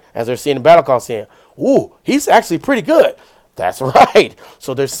right. As they're seeing the Battle Coliseum, ooh, he's actually pretty good. That's right.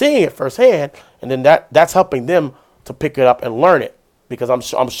 So they're seeing it firsthand, and then that's helping them to pick it up and learn it because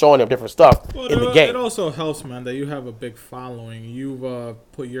I'm showing them different stuff in the game. It also helps, man, that you have a big following. You've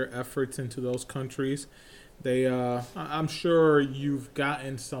put your efforts into those countries. I'm sure you've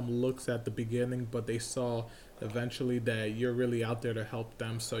gotten some looks at the beginning, but they saw eventually that you're really out there to help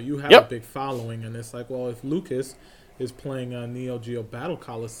them. So you have a big following, and it's like, well, if Lucas is playing Neo Geo Battle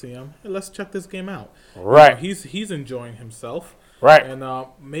Coliseum, hey, let's check this game out. Right. He's enjoying himself. Right. And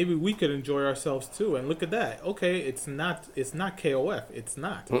maybe we could enjoy ourselves too. And look at that. Okay, it's not KOF. It's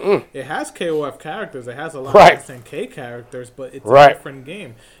not. It has KOF characters. It has a lot of SNK characters, but it's a different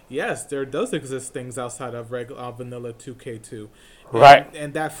game. Yes, there does exist things outside of regular vanilla 2K2.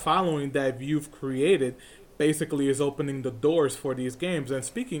 And that following that you've created basically is opening the doors for these games. And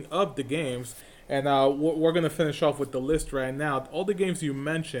speaking of the games, and we're going to finish off with the list right now. All the games you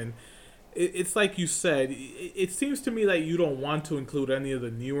mentioned, it's like you said, it seems to me that you don't want to include any of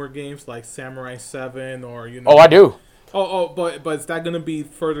the newer games like Samurai 7 or, Oh, I do. But is that going to be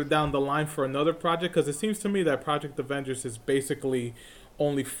further down the line for another project? Because it seems to me that Project Avengers is basically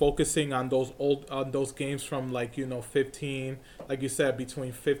only focusing on those games from 15, like you said,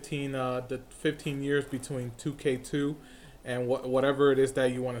 between 15 years between 2K2 and whatever it is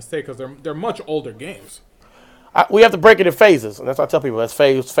that you want to say, because they're much older games. We have to break it in phases, and that's what I tell people. That's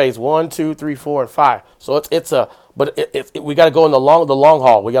phase 1, 2, 3, 4, and 5. So we got to go in the long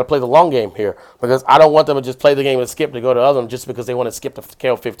haul. We got to play the long game here because I don't want them to just play the game and skip to go to other just because they want to skip to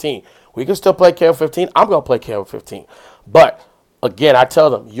KO 15. We can still play KO 15. I'm gonna play KO 15, but again, I tell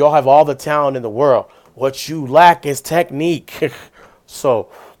them y'all have all the talent in the world. What you lack is technique. So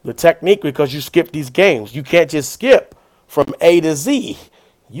the technique, because you skip these games, you can't just skip from A to Z.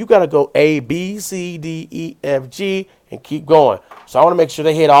 You got to go A, B, C, D, E, F, G, and keep going. So I want to make sure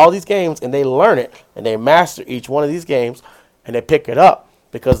they hit all these games and they learn it and they master each one of these games and they pick it up,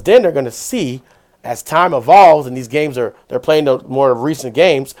 because then they're going to see as time evolves and these games they're playing the more recent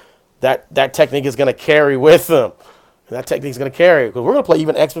games, that technique is going to carry with them. And that technique is going to carry, because we're going to play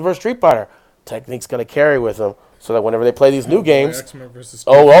even X-Men vs. Street Fighter. Technique's going to carry with them, so that whenever they play these new games,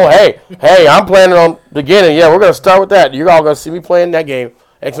 hey, I'm planning on beginning. Yeah, we're going to start with that. You're all going to see me playing that game.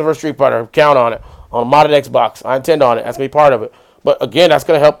 X-Men vs. Street Fighter, count on it. On a modded Xbox, I intend on it. That's going to be part of it. But again, that's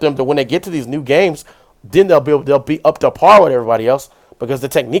going to help them to, when they get to these new games, then they'll be up to par with everybody else, because the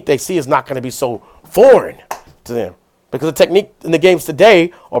technique they see is not going to be so foreign to them. Because the technique in the games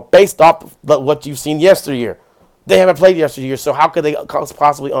today are based off of what you've seen yesteryear. they haven't played yesteryear, so how could they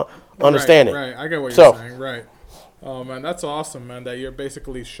possibly understand it? Right, I get what So- you're saying. Right. Oh man, that's awesome, man. That you're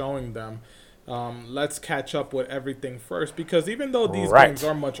basically showing them. Let's catch up with everything first, because even though these Right. games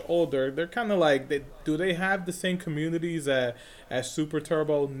are much older, they're kind of like, do they have the same communities as Super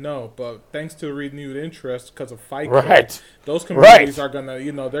Turbo? No, but thanks to renewed interest because of Fight Club, Right. those communities Right. are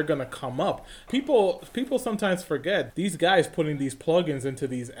gonna, they're gonna come up. People sometimes forget these guys putting these plugins into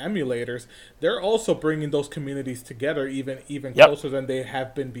these emulators. They're also bringing those communities together even Yep. closer than they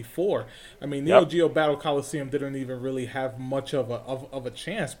have been before. I mean, Yep. Neo Geo Battle Coliseum didn't even really have much of a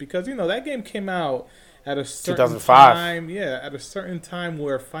chance, because that game came out at a certain 2005. time. Yeah, at a certain time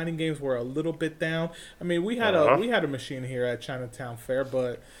where fighting games were a little bit down. I mean, we had a machine here at Chinatown Fair,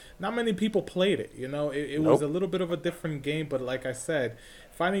 but not many people played it. It was a little bit of a different game, but like I said,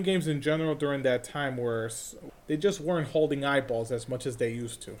 fighting games in general during that time they just weren't holding eyeballs as much as they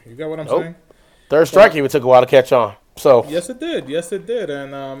used to. You got what I'm saying? Third Strike even took a while to catch on. So Yes, it did. Yes, it did.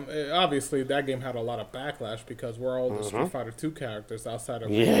 And obviously, that game had a lot of backlash because we're all the Street Fighter 2 characters outside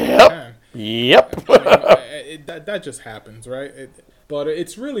of Yep. Japan. Yep. That just happens, right? But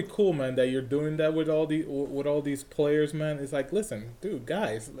it's really cool, man, that you're doing that with all these players, man. It's like, listen, dude,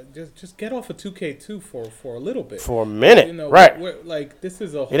 guys, just get off of 2K2 for a little bit. For a minute, right? Like, this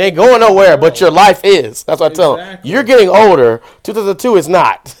is a It ain't going nowhere, but your life is. That's what I tell them. Exactly. You're getting older. 2002 is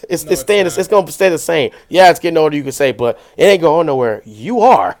not. It's it's staying. not. It's going to stay the same. Yeah, it's getting older. You can say, but it ain't going nowhere. You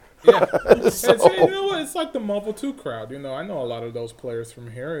are. Yeah. So- It's, you know what? It's like the Marvel 2 crowd. I know a lot of those players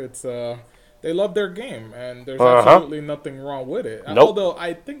from here. It's they love their game, and there's absolutely nothing wrong with it. Nope. Although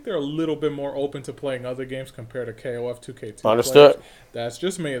I think they're a little bit more open to playing other games compared to KOF 2K2. Understood. players. That's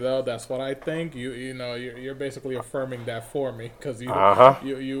just me, though. That's what I think. You're basically affirming that for me because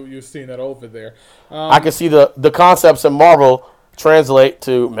you've seen it over there. I can see the concepts in Marvel translate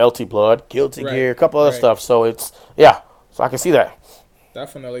to Melty Blood, Guilty Right, Gear, a couple other right. stuff. So it's So I can see that.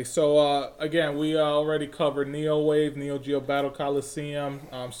 Definitely. So, again, we already covered Neo Wave, Neo Geo Battle Coliseum,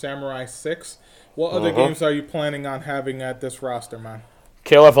 Samurai 6. What other games are you planning on having at this roster, man?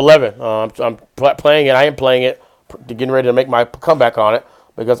 KOF 11. I'm playing it. I am playing it. Getting ready to make my comeback on it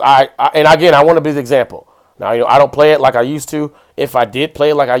because I want to be the example. Now, I don't play it like I used to. If I did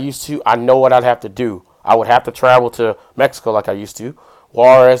play it like I used to, I know what I'd have to do. I would have to travel to Mexico like I used to.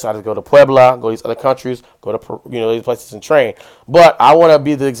 Juarez, I'd go to Puebla, go to these other countries, go to these places and train. But I want to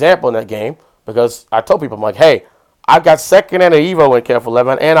be the example in that game because I told people, I'm like, hey, I got second in an Evo in KOF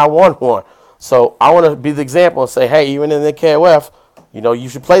 11 and I won one. So I want to be the example and say, hey, even in the KOF, you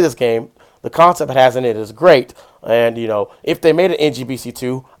should play this game. The concept it has in it is great. And, if they made an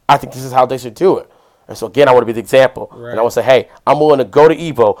NGBC2, I think this is how they should do it. And so, again, I want to be the example. Right. And I want to say, hey, I'm willing to go to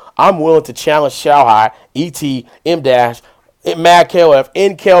Evo. I'm willing to challenge Shanghai, ET, M-Dash, Mad KOF,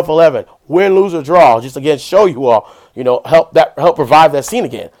 in KOF 11. Win, lose, or draw. Just, again, show you all, help revive that scene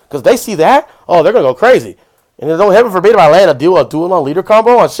again. Because they see that, they're going to go crazy. And there's no heaven forbid if I land a duel on leader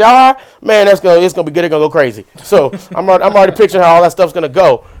combo on Shanghai, man, it's gonna be good. They're gonna go crazy. So I'm already picturing how all that stuff's gonna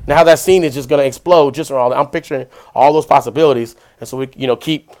go. Now how that scene is just gonna explode. Just from all that. I'm picturing all those possibilities, and so we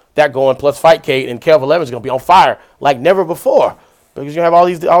keep that going. Plus Fightcade and KOF 11 is gonna be on fire like never before because you have all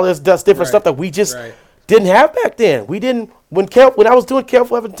this different stuff that we just didn't have back then. We didn't when I was doing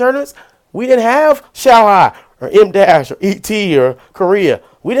KOF 11 tournaments, we didn't have Shanghai or M-Dash or ET or Korea.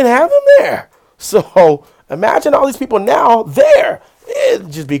 We didn't have them there. So imagine all these people now there.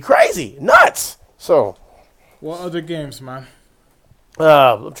 It'd just be crazy. Nuts. So, What other games, man?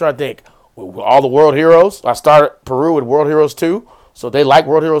 I'm trying to think. All the World Heroes. I started Peru with World Heroes 2. So they like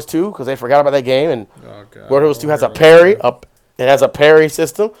World Heroes 2 because they forgot about that game. And World Heroes 2 has a parry. It has a parry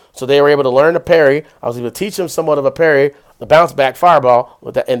system. So they were able to learn the parry. I was able to teach them somewhat of a parry, the bounce back fireball,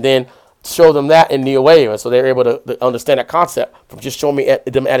 with that, and then show them that in Neo Wave. And so they were able to understand that concept from just showing me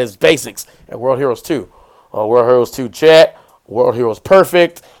them at its basics at World Heroes 2. World Heroes 2 Jet, World Heroes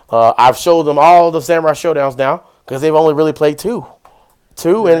Perfect. I've showed them all the Samurai Showdowns now because they've only really played 2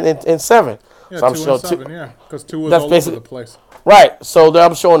 and 7. Yeah, So I'm 2 showing and 7, yeah. Because 2 was That's all over basically- the place. Right. So then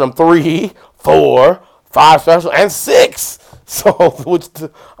I'm showing them 3, 4, 5 special, and 6. So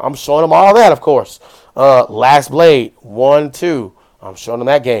I'm showing them all that, of course. Last Blade 1, 2. I'm showing them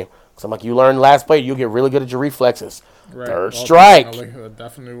that game. So I'm like, you learn Last Blade, you'll get really good at your reflexes. Right. Third Well, Strike.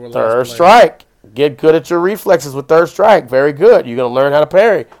 Definitely were Third last played. Strike. Get good at your reflexes with Third Strike. Very good. You're going to learn how to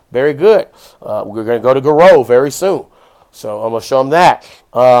parry. Very good. We're going to go to Garou very soon. So I'm going to show them that.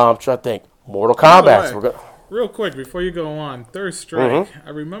 I'm trying to think. Mortal Kombat. By the way, real quick, before you go on, Third Strike, I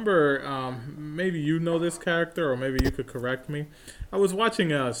remember, maybe you know this character, or maybe you could correct me. I was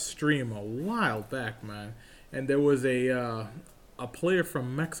watching a stream a while back, man, and there was a player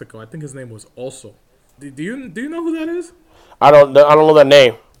from Mexico. I think his name was Also. Do you know who that is? I don't know that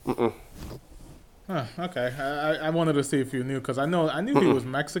name. Mm-mm. Huh, okay, I wanted to see if you knew because I knew he was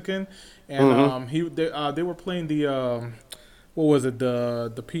Mexican, and they were playing the what was it,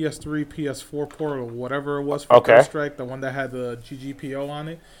 the PS3 PS4 port or whatever it was for Counter-Strike, the one that had the GGPO on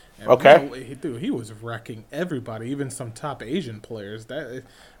it. And he was wrecking everybody, even some top Asian players.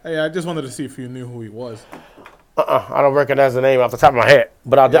 I just wanted to see if you knew who he was. I don't recognize the name off the top of my head,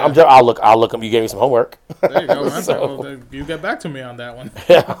 but I'll look him. You gave me some homework. There you go, man. Well, you get back to me on that one.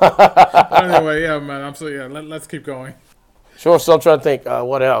 But anyway, yeah, man. Let's keep going. Sure. So I'm trying to think.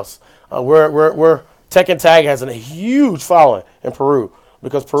 What else? We're Tekken Tag has a huge following in Peru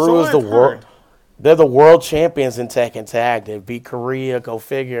because Peru is the world. They're the world champions in Tekken Tag. They beat Korea. Go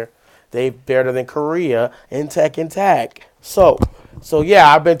figure. They better than Korea in Tekken Tag. So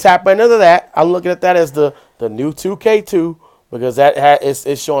yeah, I've been tapping into that. I'm looking at that as the new 2K2 because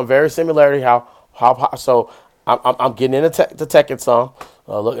it's showing very similarity. So I'm getting into the Tekken some.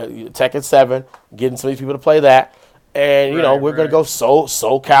 Look at Tekken 7, getting some of these people to play that, and we're gonna go Soul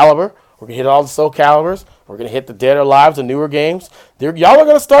Calibur. We're gonna hit all the Soul Caliburs. We're gonna hit the Dead or Alive, the newer games. Y'all are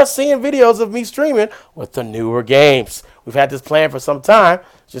gonna start seeing videos of me streaming with the newer games. We've had this plan for some time.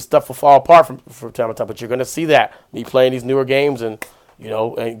 Just stuff will fall apart from time to time, but you're gonna see that me playing these newer games and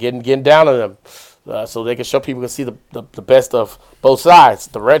and getting down on them, so they can show people can see the best of both sides,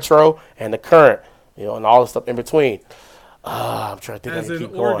 the retro and the current, and all the stuff in between. I'm trying to think. As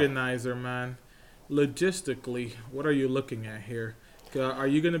an organizer, man, logistically, what are you looking at here? Are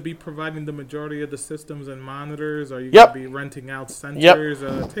you going to be providing the majority of the systems and monitors? Are you going to be renting out centers?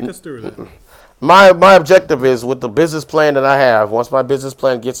 Take us through that. My objective is with the business plan that I have. Once my business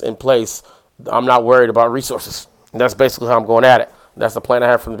plan gets in place, I'm not worried about resources. And that's basically how I'm going at it. That's the plan I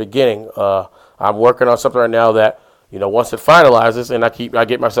have from the beginning. I'm working on something right now that once it finalizes and I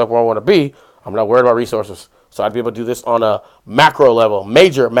get myself where I want to be, I'm not worried about resources. So I'd be able to do this on a macro level,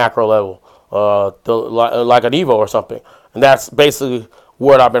 major macro level, like an Evo or something. And that's basically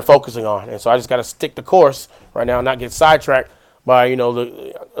what I've been focusing on. And so I just got to stick the course right now and not get sidetracked by,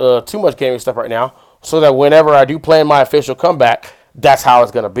 too much gaming stuff right now, so that whenever I do plan my official comeback, that's how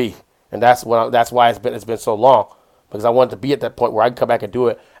it's going to be. And that's why it's been so long, because I wanted to be at that point where I can come back and do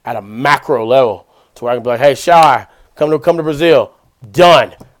it at a macro level to where I can be like, hey, Shy, come to Brazil.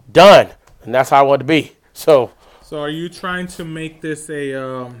 Done. And that's how I want to be. So are you trying to make this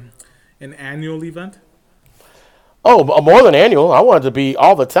an annual event? Oh, more than annual. I wanted to be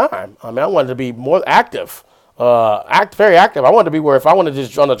all the time. I wanted to be more active, very active. I wanted to be where if I wanted to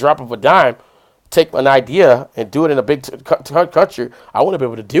just on the drop of a dime, take an idea and do it in a big country, I want to be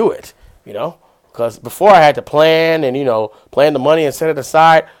able to do it, Because before I had to plan and, plan the money and set it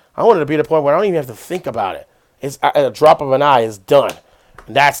aside, I wanted to be at the point where I don't even have to think about it. It's at a drop of an eye, it's done.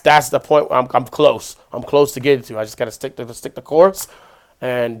 And that's the point where I'm close. I'm close to getting to. I just got to stick the course,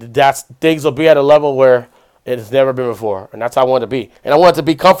 and things will be at a level where it has never been before, and that's how I want to be. And I want it to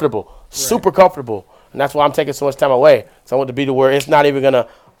be comfortable, super comfortable, and that's why I'm taking so much time away. So I want to be to where it's not even gonna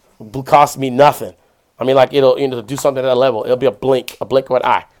cost me nothing. It'll do something at that level. It'll be a blink of an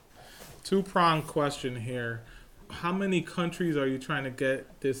eye. Two-pronged question here: how many countries are you trying to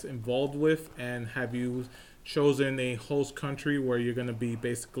get this involved with, and have you chosen a host country where you're gonna be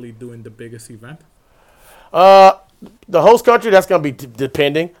basically doing the biggest event? The host country, that's gonna be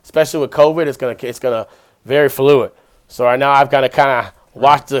depending, especially with COVID. It's gonna very fluid. So right now I've got to kind of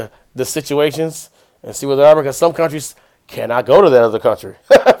watch the situations and see what they are, because some countries cannot go to that other country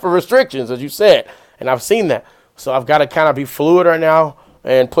for restrictions, as you said. And I've seen that. So I've got to kind of be fluid right now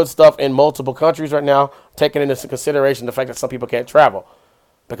and put stuff in multiple countries right now, taking into consideration the fact that some people can't travel.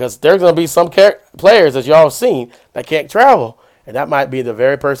 Because there's going to be some players, as y'all have seen, that can't travel. And that might be the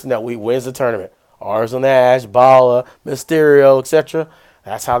very person that wins the tournament. Ours and Ash, Bala, Mysterio, etc.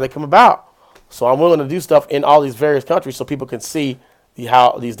 That's how they come about. So I'm willing to do stuff in all these various countries so people can see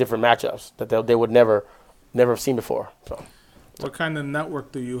how these different matchups that they would never have seen before. So. What kind of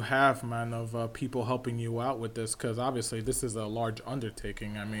network do you have, man, of people helping you out with this? Because obviously this is a large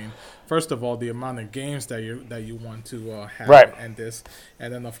undertaking. First of all, the amount of games that you want to have and this,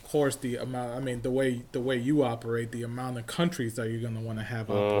 and then of course the amount. The way you operate, the amount of countries that you're gonna want to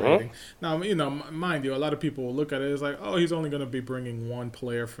have operating. Now, mind you, a lot of people will look at it as like, oh, he's only gonna be bringing one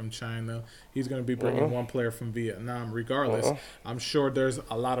player from China. He's gonna be bringing one player from Vietnam. Regardless, I'm sure there's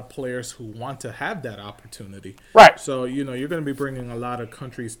a lot of players who want to have that opportunity. Right. So you're gonna be bringing a lot of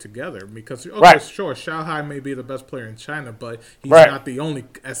countries together because sure, Xiaohai may be the best player in China, but he's not the only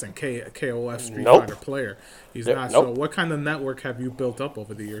SNK KOF Street Fighter player. He's not. So what kind of network have you built up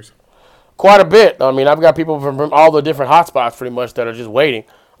over the years? Quite a bit. I've got people from all the different hotspots pretty much that are just waiting.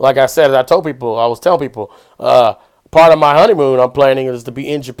 like I said, I was telling people, part of my honeymoon I'm planning is to be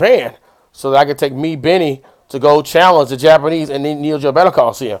in Japan so that I can take me, Benny, to go challenge the Japanese and then Neo Geo Battle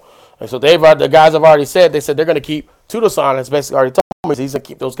Coliseum. And so the guys have already said, they're going to keep Tudo-san has basically already told me he's going to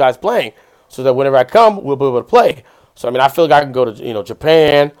keep those guys playing so that whenever I come, we'll be able to play. So, I mean, I feel like I can go to,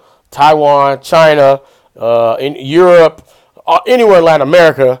 Japan, Taiwan, China, in Europe, anywhere in Latin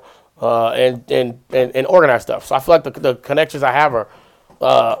America, and organize stuff. So I feel like the connections I have are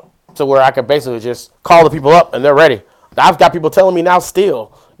to where I can basically just call the people up and they're ready. I've got people telling me now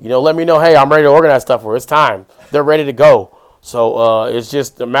still, let me know, hey, I'm ready to organize stuff for it's time. They're ready to go. So it's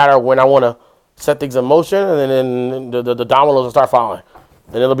just a matter of when I want to set things in motion, and then the dominoes will start falling.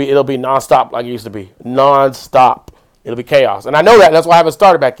 And it'll be nonstop like it used to be. Nonstop. It'll be chaos. And I know that. That's why I haven't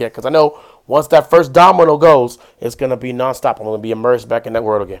started back yet, because I know once that first domino goes, it's going to be nonstop. I'm going to be immersed back in that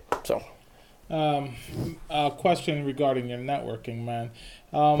world again. So, question regarding your networking, man.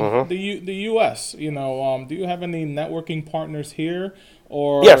 The U.S., do you have any networking partners here?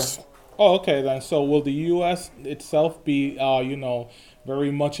 Or yes. Oh, okay, then. So will the U.S. itself be,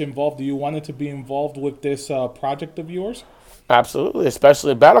 very much involved? Do you want it to be involved with this project of yours? Absolutely,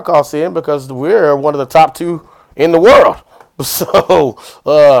 especially Battle Coliseum, because we're one of the top 2 in the world. So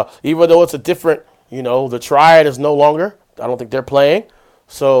even though it's a different, the Triad is no longer. I don't think they're playing.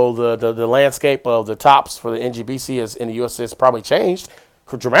 So the landscape of the tops for the NGBC in the U.S. has probably changed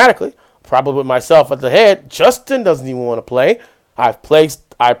dramatically. Probably with myself at the head. Justin doesn't even want to play. I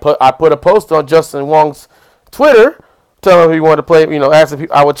put a post on Justin Wong's Twitter telling him if he wanted to play, asked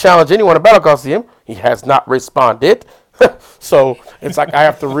if I would challenge anyone to Battle Coliseum. He has not responded. So it's like I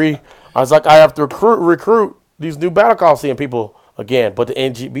have to recruit these new Battle Coliseum people again. But the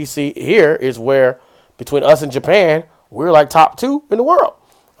NGBC here is where, between us and Japan, we're like top 2 in the world.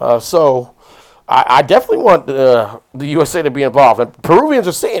 So I definitely want the USA to be involved. And Peruvians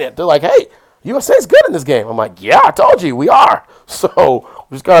are seeing it. They're like, hey, USA is good in this game. I'm like, yeah, I told you, we are. So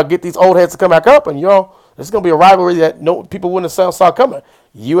we just got to get these old heads to come back up. And, this is going to be a rivalry that people wouldn't have saw coming.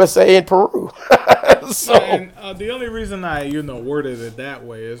 USA and Peru. So, and the only reason I, worded it that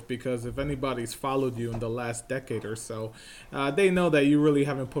way is because if anybody's followed you in the last decade or so, they know that you really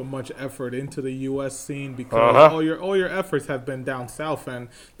haven't put much effort into the U.S. scene because all your efforts have been down south. And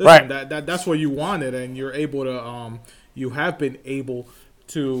listen, right. that's what you wanted, and you're able to, you have been able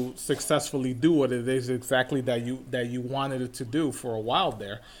to successfully do what it is exactly that you wanted it to do for a while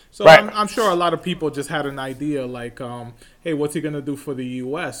there. So right. I'm sure a lot of people just had an idea like, hey, what's he going to do for the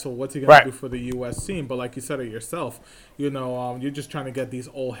U.S. or what's he going to do for the U.S. scene? But like you said it yourself, you're just trying to get these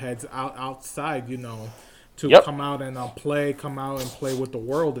old heads outside, to come out and play with the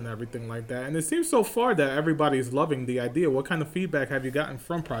world and everything like that. And it seems so far that everybody's loving the idea. What kind of feedback have you gotten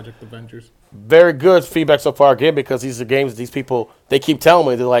from Project Avengers? Very good feedback so far, again, because these are games these people, they keep telling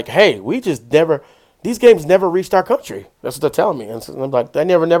me, they're like, hey, these games never reached our country. That's what they're telling me. And so I'm like, they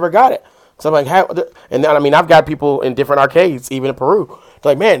never got it. So I'm like, and then, I've got people in different arcades, even in Peru.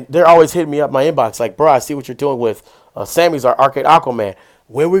 They're like, man, they're always hitting me up my inbox. Like, bro, I see what you're doing with Sammy's Arcade Aquaman.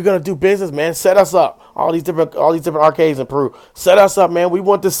 When we're gonna do business, man, set us up. All these different arcades in Peru. Set us up, man. We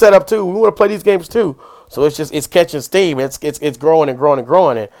want this set up too. We want to play these games too. So it's catching steam. It's growing and growing and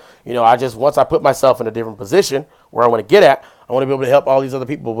growing. And once I put myself in a different position where I want to get at, I want to be able to help all these other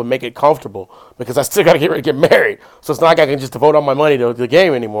people, but make it comfortable because I still got to get ready to get married. So it's not like I can just devote all my money to the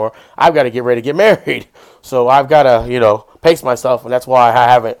game anymore. I've got to get ready to get married. So I've got to pace myself, and that's why I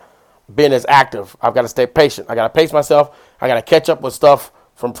haven't been as active. I've got to stay patient. I got to pace myself. I got to catch up with stuff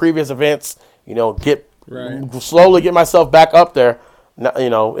from previous events, slowly get myself back up there,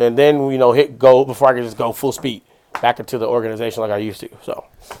 and then, hit go before I can just go full speed back into the organization like I used to. So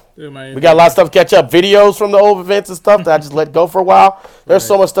we got a lot of stuff to catch up. Videos from the old events and stuff that I just let go for a while. There's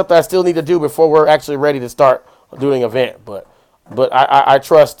so much stuff that I still need to do before we're actually ready to start doing an event. But I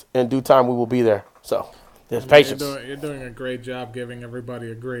trust in due time we will be there. So there's patience. You're doing a great job giving everybody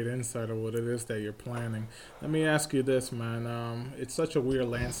a great insight of what it is that you're planning. Let me ask you this, man. It's such a weird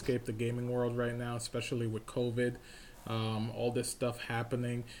landscape, the gaming world right now, especially with COVID. All this stuff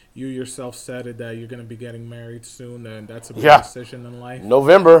happening. You yourself said it that you're going to be getting married soon, and that's a big decision in life.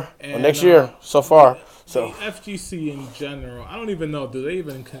 November next year, so far. The FGC in general, I don't even know. Do they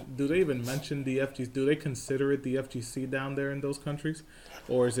even mention the FGC? Do they consider it the FGC down there in those countries,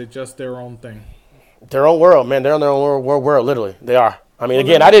 or is it just their own thing? Their own world, man. They're on their own world, literally. They are. I mean,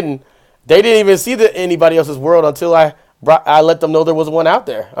 again, they didn't even see anybody else's world until I let them know there was one out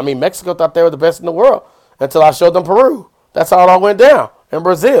there. I mean, Mexico thought they were the best in the world until I showed them Peru. That's how it all went down. And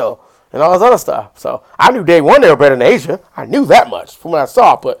Brazil and all this other stuff. So I knew day one they were better than Asia. I knew that much from what I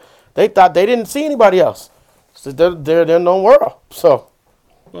saw, but they thought they didn't see anybody else. So they're in their own world. So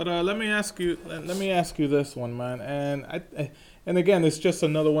But let me ask you. Let me ask you this one, man. And again, it's just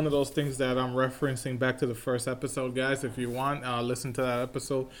another one of those things that I'm referencing back to the first episode, guys. If you want, listen to that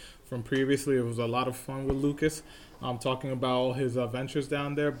episode from previously. It was a lot of fun with Lucas. Talking about all his adventures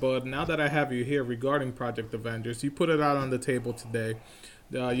down there. But now that I have you here regarding Project Avengers, you put it out on the table today.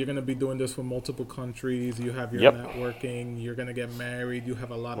 You're going to be doing this for multiple countries. You have your networking. You're going to get married. You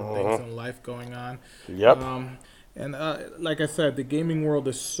have a lot of things in life going on. Yep. And like I said, the gaming world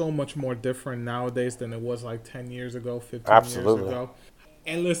is so much more different nowadays than it was like 10 years ago, 15 years ago.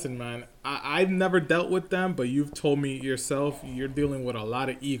 And listen, man, I've never dealt with them, but you've told me yourself you're dealing with a lot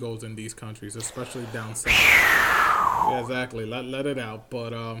of egos in these countries, especially down south. Yeah, exactly. Let it out.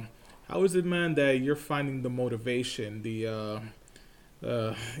 But how is it, man, that you're finding the motivation,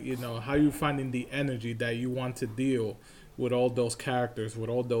 how you finding the energy that you want to deal with all those characters, with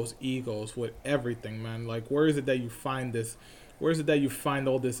all those egos, with everything, man? Like, where is it that you find this? Where is it that you find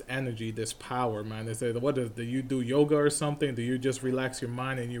all this energy, this power, man? Do you do yoga or something? Do you just relax your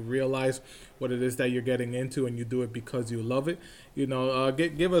mind and you realize what it is that you're getting into, and you do it because you love it?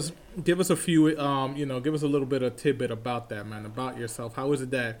 Give us a few, give us a little bit of tidbit about that, man, about yourself. How is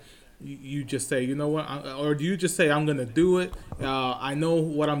it that you just say, you know what, or do you just say, I'm going to do it? I know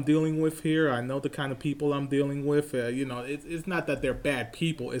what I'm dealing with here. I know the kind of people I'm dealing with. It's not that they're bad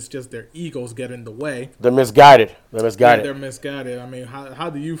people. It's just their egos get in the way. They're misguided. They're misguided. I mean,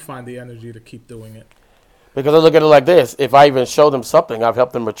 how do you find the energy to keep doing it? Because I look at it like this. If I even show them something, I've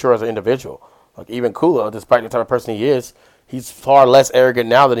helped them mature as an individual. Like even Kula, despite the type of person he is, he's far less arrogant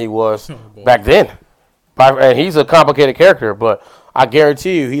now than he was back then. And he's a complicated character, but I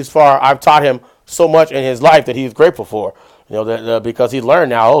guarantee you, I've taught him so much in his life that he's grateful for. Because he learned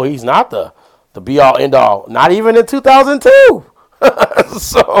now, he's not the be all end all. Not even in 2002.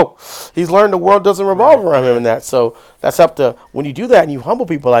 So he's learned the world doesn't revolve around him in that. So that's when you do that and you humble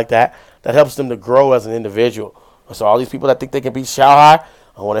people like that, that helps them to grow as an individual. So all these people that think they can beat Shao Hai,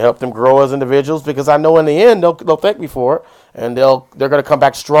 I want to help them grow as individuals, because I know in the end they'll thank me for it, and they're going to come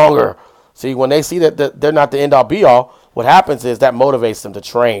back stronger. See, when they see that they're not the end all be all, what happens is that motivates them to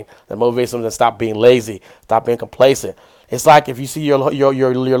train. That motivates them to stop being lazy, stop being complacent. It's like if you see your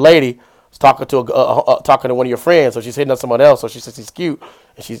lady talking to one of your friends, or she's hitting on someone else, or she says he's cute,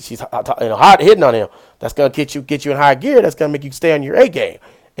 and she's hot hitting on him. That's gonna get you in high gear. That's gonna make you stay on your A game.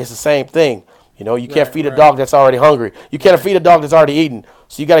 It's the same thing. You can't feed a dog that's already hungry. You can't feed a dog that's already eaten.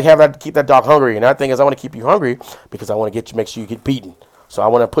 So you got to keep that dog hungry. And that thing is, I want to keep you hungry because I want to make sure you get beaten. So I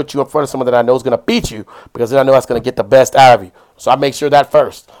want to put you in front of someone that I know is going to beat you, because then I know that's going to get the best out of you. So I make sure that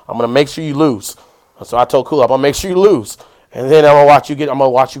first. I'm going to make sure you lose. So I told Kula, I'm going to make sure you lose, and then I'm going to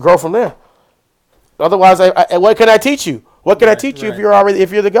watch you grow from there. Otherwise, what can I teach you? What can I teach you if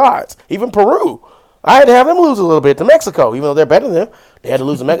you're the gods? Even Peru, I had to have them lose a little bit to Mexico, even though they're better than them. They had to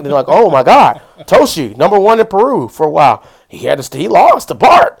lose to Mexico. They're like, oh my God, Toshi, #1 in Peru for a while. He lost to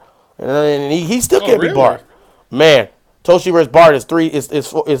Bart, and he still can't beat Bart. Man, Toshi versus Bart is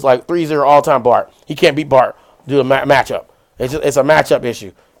like 3-0 all-time Bart. He can't beat Bart. Do a matchup. It's a matchup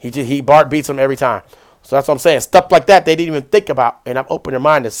issue. Bart beats him every time. So that's what I'm saying. Stuff like that they didn't even think about, and I've opened their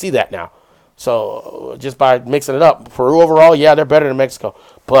mind to see that now. So just by mixing it up, Peru overall, yeah, they're better than Mexico.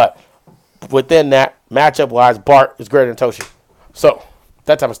 But within that, matchup-wise, Bart is greater than Toshi. So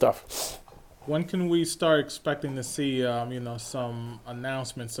that type of stuff. When can we start expecting to see, some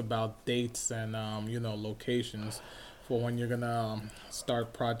announcements about dates and, locations for when you're gonna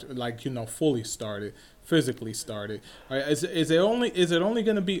start project, fully started, physically started? Is it only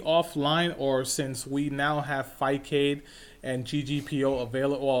gonna be offline, or since we now have Fightcade and GGPO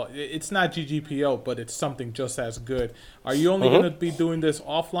available? Well, it's not GGPO, but it's something just as good. Are you only gonna be doing this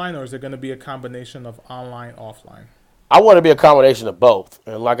offline, or is it gonna be a combination of online, offline? I want to be a combination of both,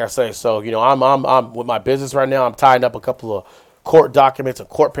 and like I say, so I'm with my business right now. I'm tying up a couple of court documents and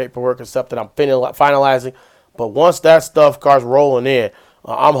court paperwork and stuff that I'm finalizing. But once that stuff starts rolling in,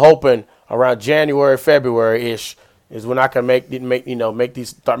 I'm hoping around January, February-ish is when I can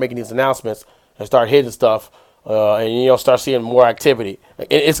start making these announcements and start hitting stuff, and start seeing more activity.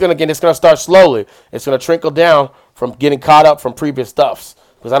 It's gonna start slowly. It's gonna trickle down from getting caught up from previous stuffs,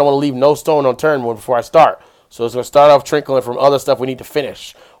 because I don't want to leave no stone unturned before I start. So it's going to start off trickling from other stuff we need to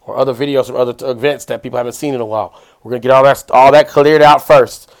finish, or other videos from other events that people haven't seen in a while. We're going to get all that cleared out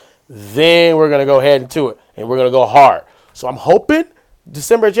first. Then we're going to go ahead into it, and we're going to go hard. So I'm hoping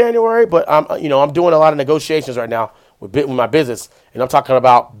December, January, but I'm doing a lot of negotiations right now with my business, and I'm talking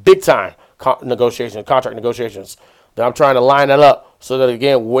about big time contract negotiations. That I'm trying to line that up so that,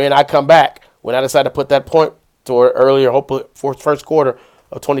 again, when I come back, when I decide to put that point toward earlier, hopefully first quarter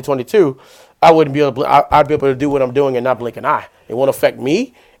of 2022, I wouldn't be able to, I'd be able to do what I'm doing and not blink an eye. It won't affect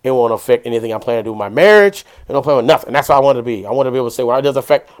me. It won't affect anything I'm planning to do with my marriage. It don't play with nothing. That's what I want to be. I want to be able to say, well, it doesn't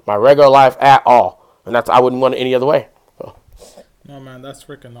affect my regular life at all. And I wouldn't want it any other way. So. No, man, that's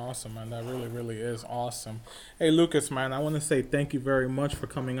freaking awesome, man. That really, really is awesome. Hey, Lucas, man, I want to say thank you very much for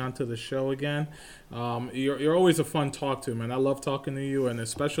coming on to the show again. You're always a fun talk to, man. I love talking to you, and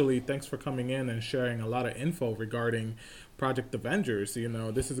especially thanks for coming in and sharing a lot of info regarding Project Avengers. You know,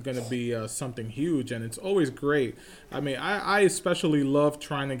 this is going to be something huge, and it's always great. I mean, I especially love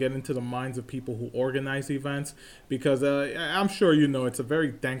trying to get into the minds of people who organize events because I'm sure you know it's a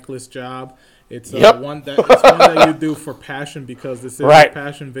very thankless job. It's one that you do for passion because this is your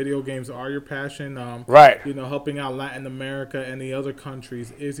passion. Video games are your passion. You know, helping out Latin America and the other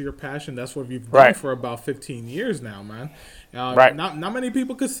countries is your passion. That's what you've done for about 15 years now, man. Not many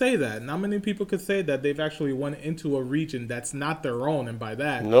people could say that. Not many people could say that they've actually went into a region that's not their own, and by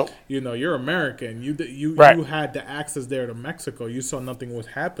that, you know, you're American. You had the access there to Mexico. You saw nothing was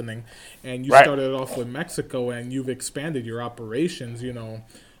happening, and you started off with Mexico, and you've expanded your operations. You know.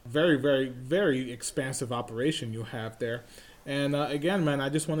 Very, very, very expansive operation you have there. And again, man, I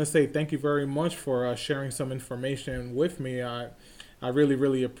just want to say thank you very much for sharing some information with me. I really,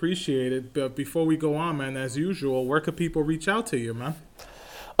 really appreciate it. But before we go on, man, as usual, where could people reach out to you, man?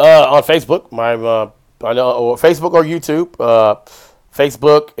 On Facebook, Facebook or YouTube.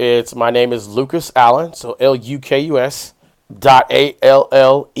 Facebook, my name is Lucas Allen, so LUKUS.ALLEN.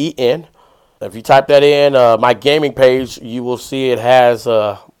 If you type that in, my gaming page, you will see it has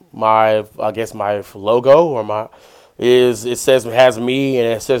my logo or it says it has me and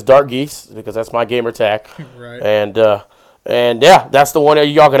it says Dark Geese because that's my gamer tag. And yeah, that's the one that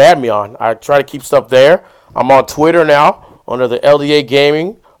y'all can add me on. I try to keep stuff there. I'm on Twitter now under the LDA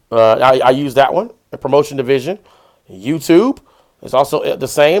Gaming. I use that one, the promotion division. YouTube is also the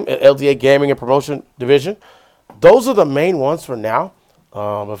same, LDA Gaming and promotion division. Those are the main ones for now.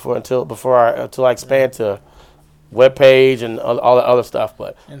 Until I expand to webpage and all the other stuff,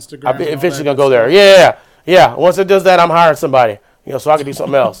 but Instagram. I'm eventually gonna go there. Yeah. Once it does that, I'm hiring somebody, so I can do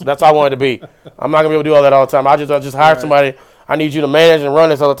something else. That's how I want it to be. I'm not gonna be able to do all that all the time. I just hire somebody. I need you to manage and run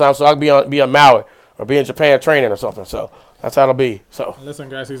this all the time, so I can be on Maui or be in Japan training or something. So that's how it'll be. So listen,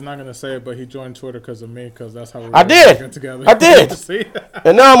 guys, he's not gonna say it, but he joined Twitter because of me, because that's how we get together. I did.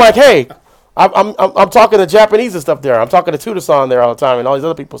 And now I'm like, hey. I'm talking to Japanese and stuff there. I'm talking to Tudasan there all the time and all these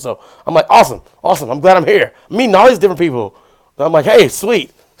other people. So I'm like, awesome. I'm glad I'm here. I'm meeting all these different people. And I'm like, hey,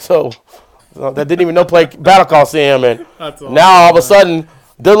 sweet. So that didn't even know play Battle Coliseum, and now all of a sudden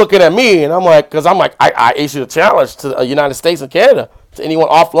they're looking at me, and I'm like, I issued a challenge to the United States and Canada to anyone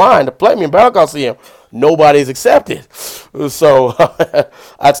offline to play me in Battle Coliseum. Nobody's accepted. So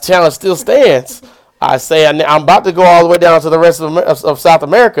that challenge still stands. I say I'm about to go all the way down to the rest of South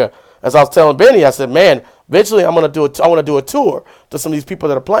America. As I was telling Benny, I said, man, eventually I want to do a tour to some of these people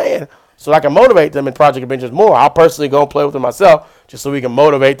that are playing so I can motivate them in Project Avengers more. I'll personally go and play with them myself just so we can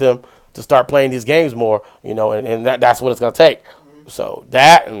motivate them to start playing these games more, and that's what it's going to take. So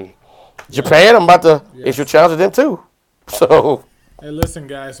that and Japan, I'm about to issue a challenge to them too. So. Hey, listen,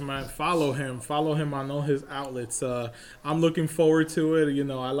 guys, man, follow him on all his outlets. I'm looking forward to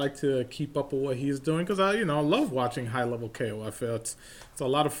it. I like to keep up with what he's doing because I love watching high level KO. I feel it's a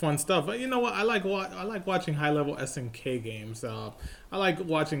lot of fun stuff. But you know what? I like watching high level SNK games. I like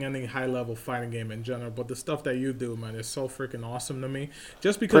watching any high level fighting game in general. But the stuff that you do, man, is so freaking awesome to me.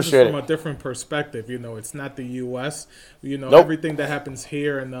 Just because it's from a different perspective. It's not the U.S. Everything that happens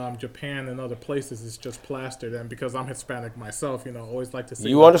here in Japan and other places is just plastered. And because I'm Hispanic myself, always like to see.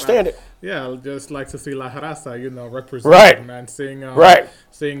 You understand it. Yeah, just like to see La Raza, represented, man. Seeing all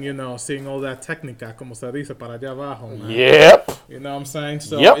that técnica, como se dice, para allá abajo, man. Yep. You know what I'm saying?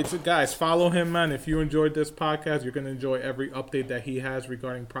 So, guys, follow him, man. If you enjoyed this podcast, you're going to enjoy every update that he has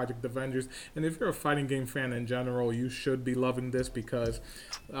regarding Project Avengers. And if you're a fighting game fan in general, you should be loving this because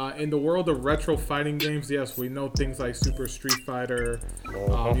in the world of retro fighting games, yes, we know things like Super Street Fighter,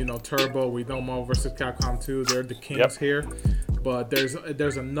 Turbo. We know Marvel vs. Capcom 2. They're the kings here. But there's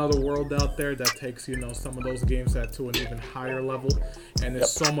another world out there that takes some of those games to an even higher level, and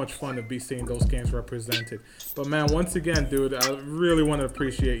it's so much fun to be seeing those games represented. But man, once again, dude, I really want to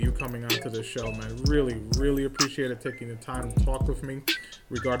appreciate you coming onto the show, man. Really, really appreciate it, taking the time to talk with me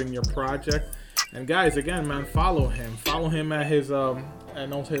regarding your project. And guys, again, man, follow him at his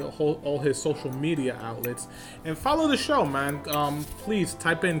and all his social media outlets, and follow the show, man. Please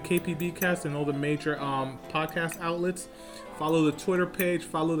type in KPBcast and all the major podcast outlets. Follow the Twitter page.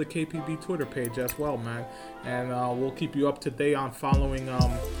 Follow the KPB Twitter page as well, man. And we'll keep you up to date on following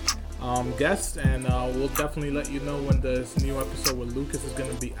guest, and we'll definitely let you know when this new episode with Lucas is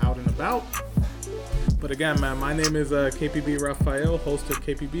going to be out and about. But again, man, my name is KPB Raphael, host of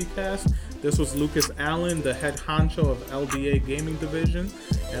KPB Cast. This was Lucas Allen, the head honcho of LDA Gaming Division,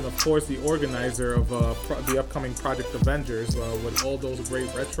 and of course the organizer of the upcoming Project Avengers with all those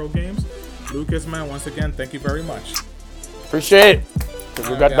great retro games. Lucas, man, once again, thank you very much. Appreciate it.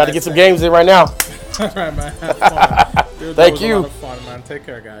 We're about to get some games in right now. All right, man. Have fun. Dude, Thank that was you. a lot of fun, man. Take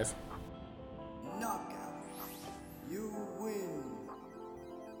care, guys. Knockout. You win.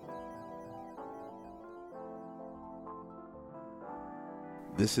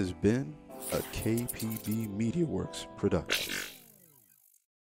 This has been a KPB Media Works production.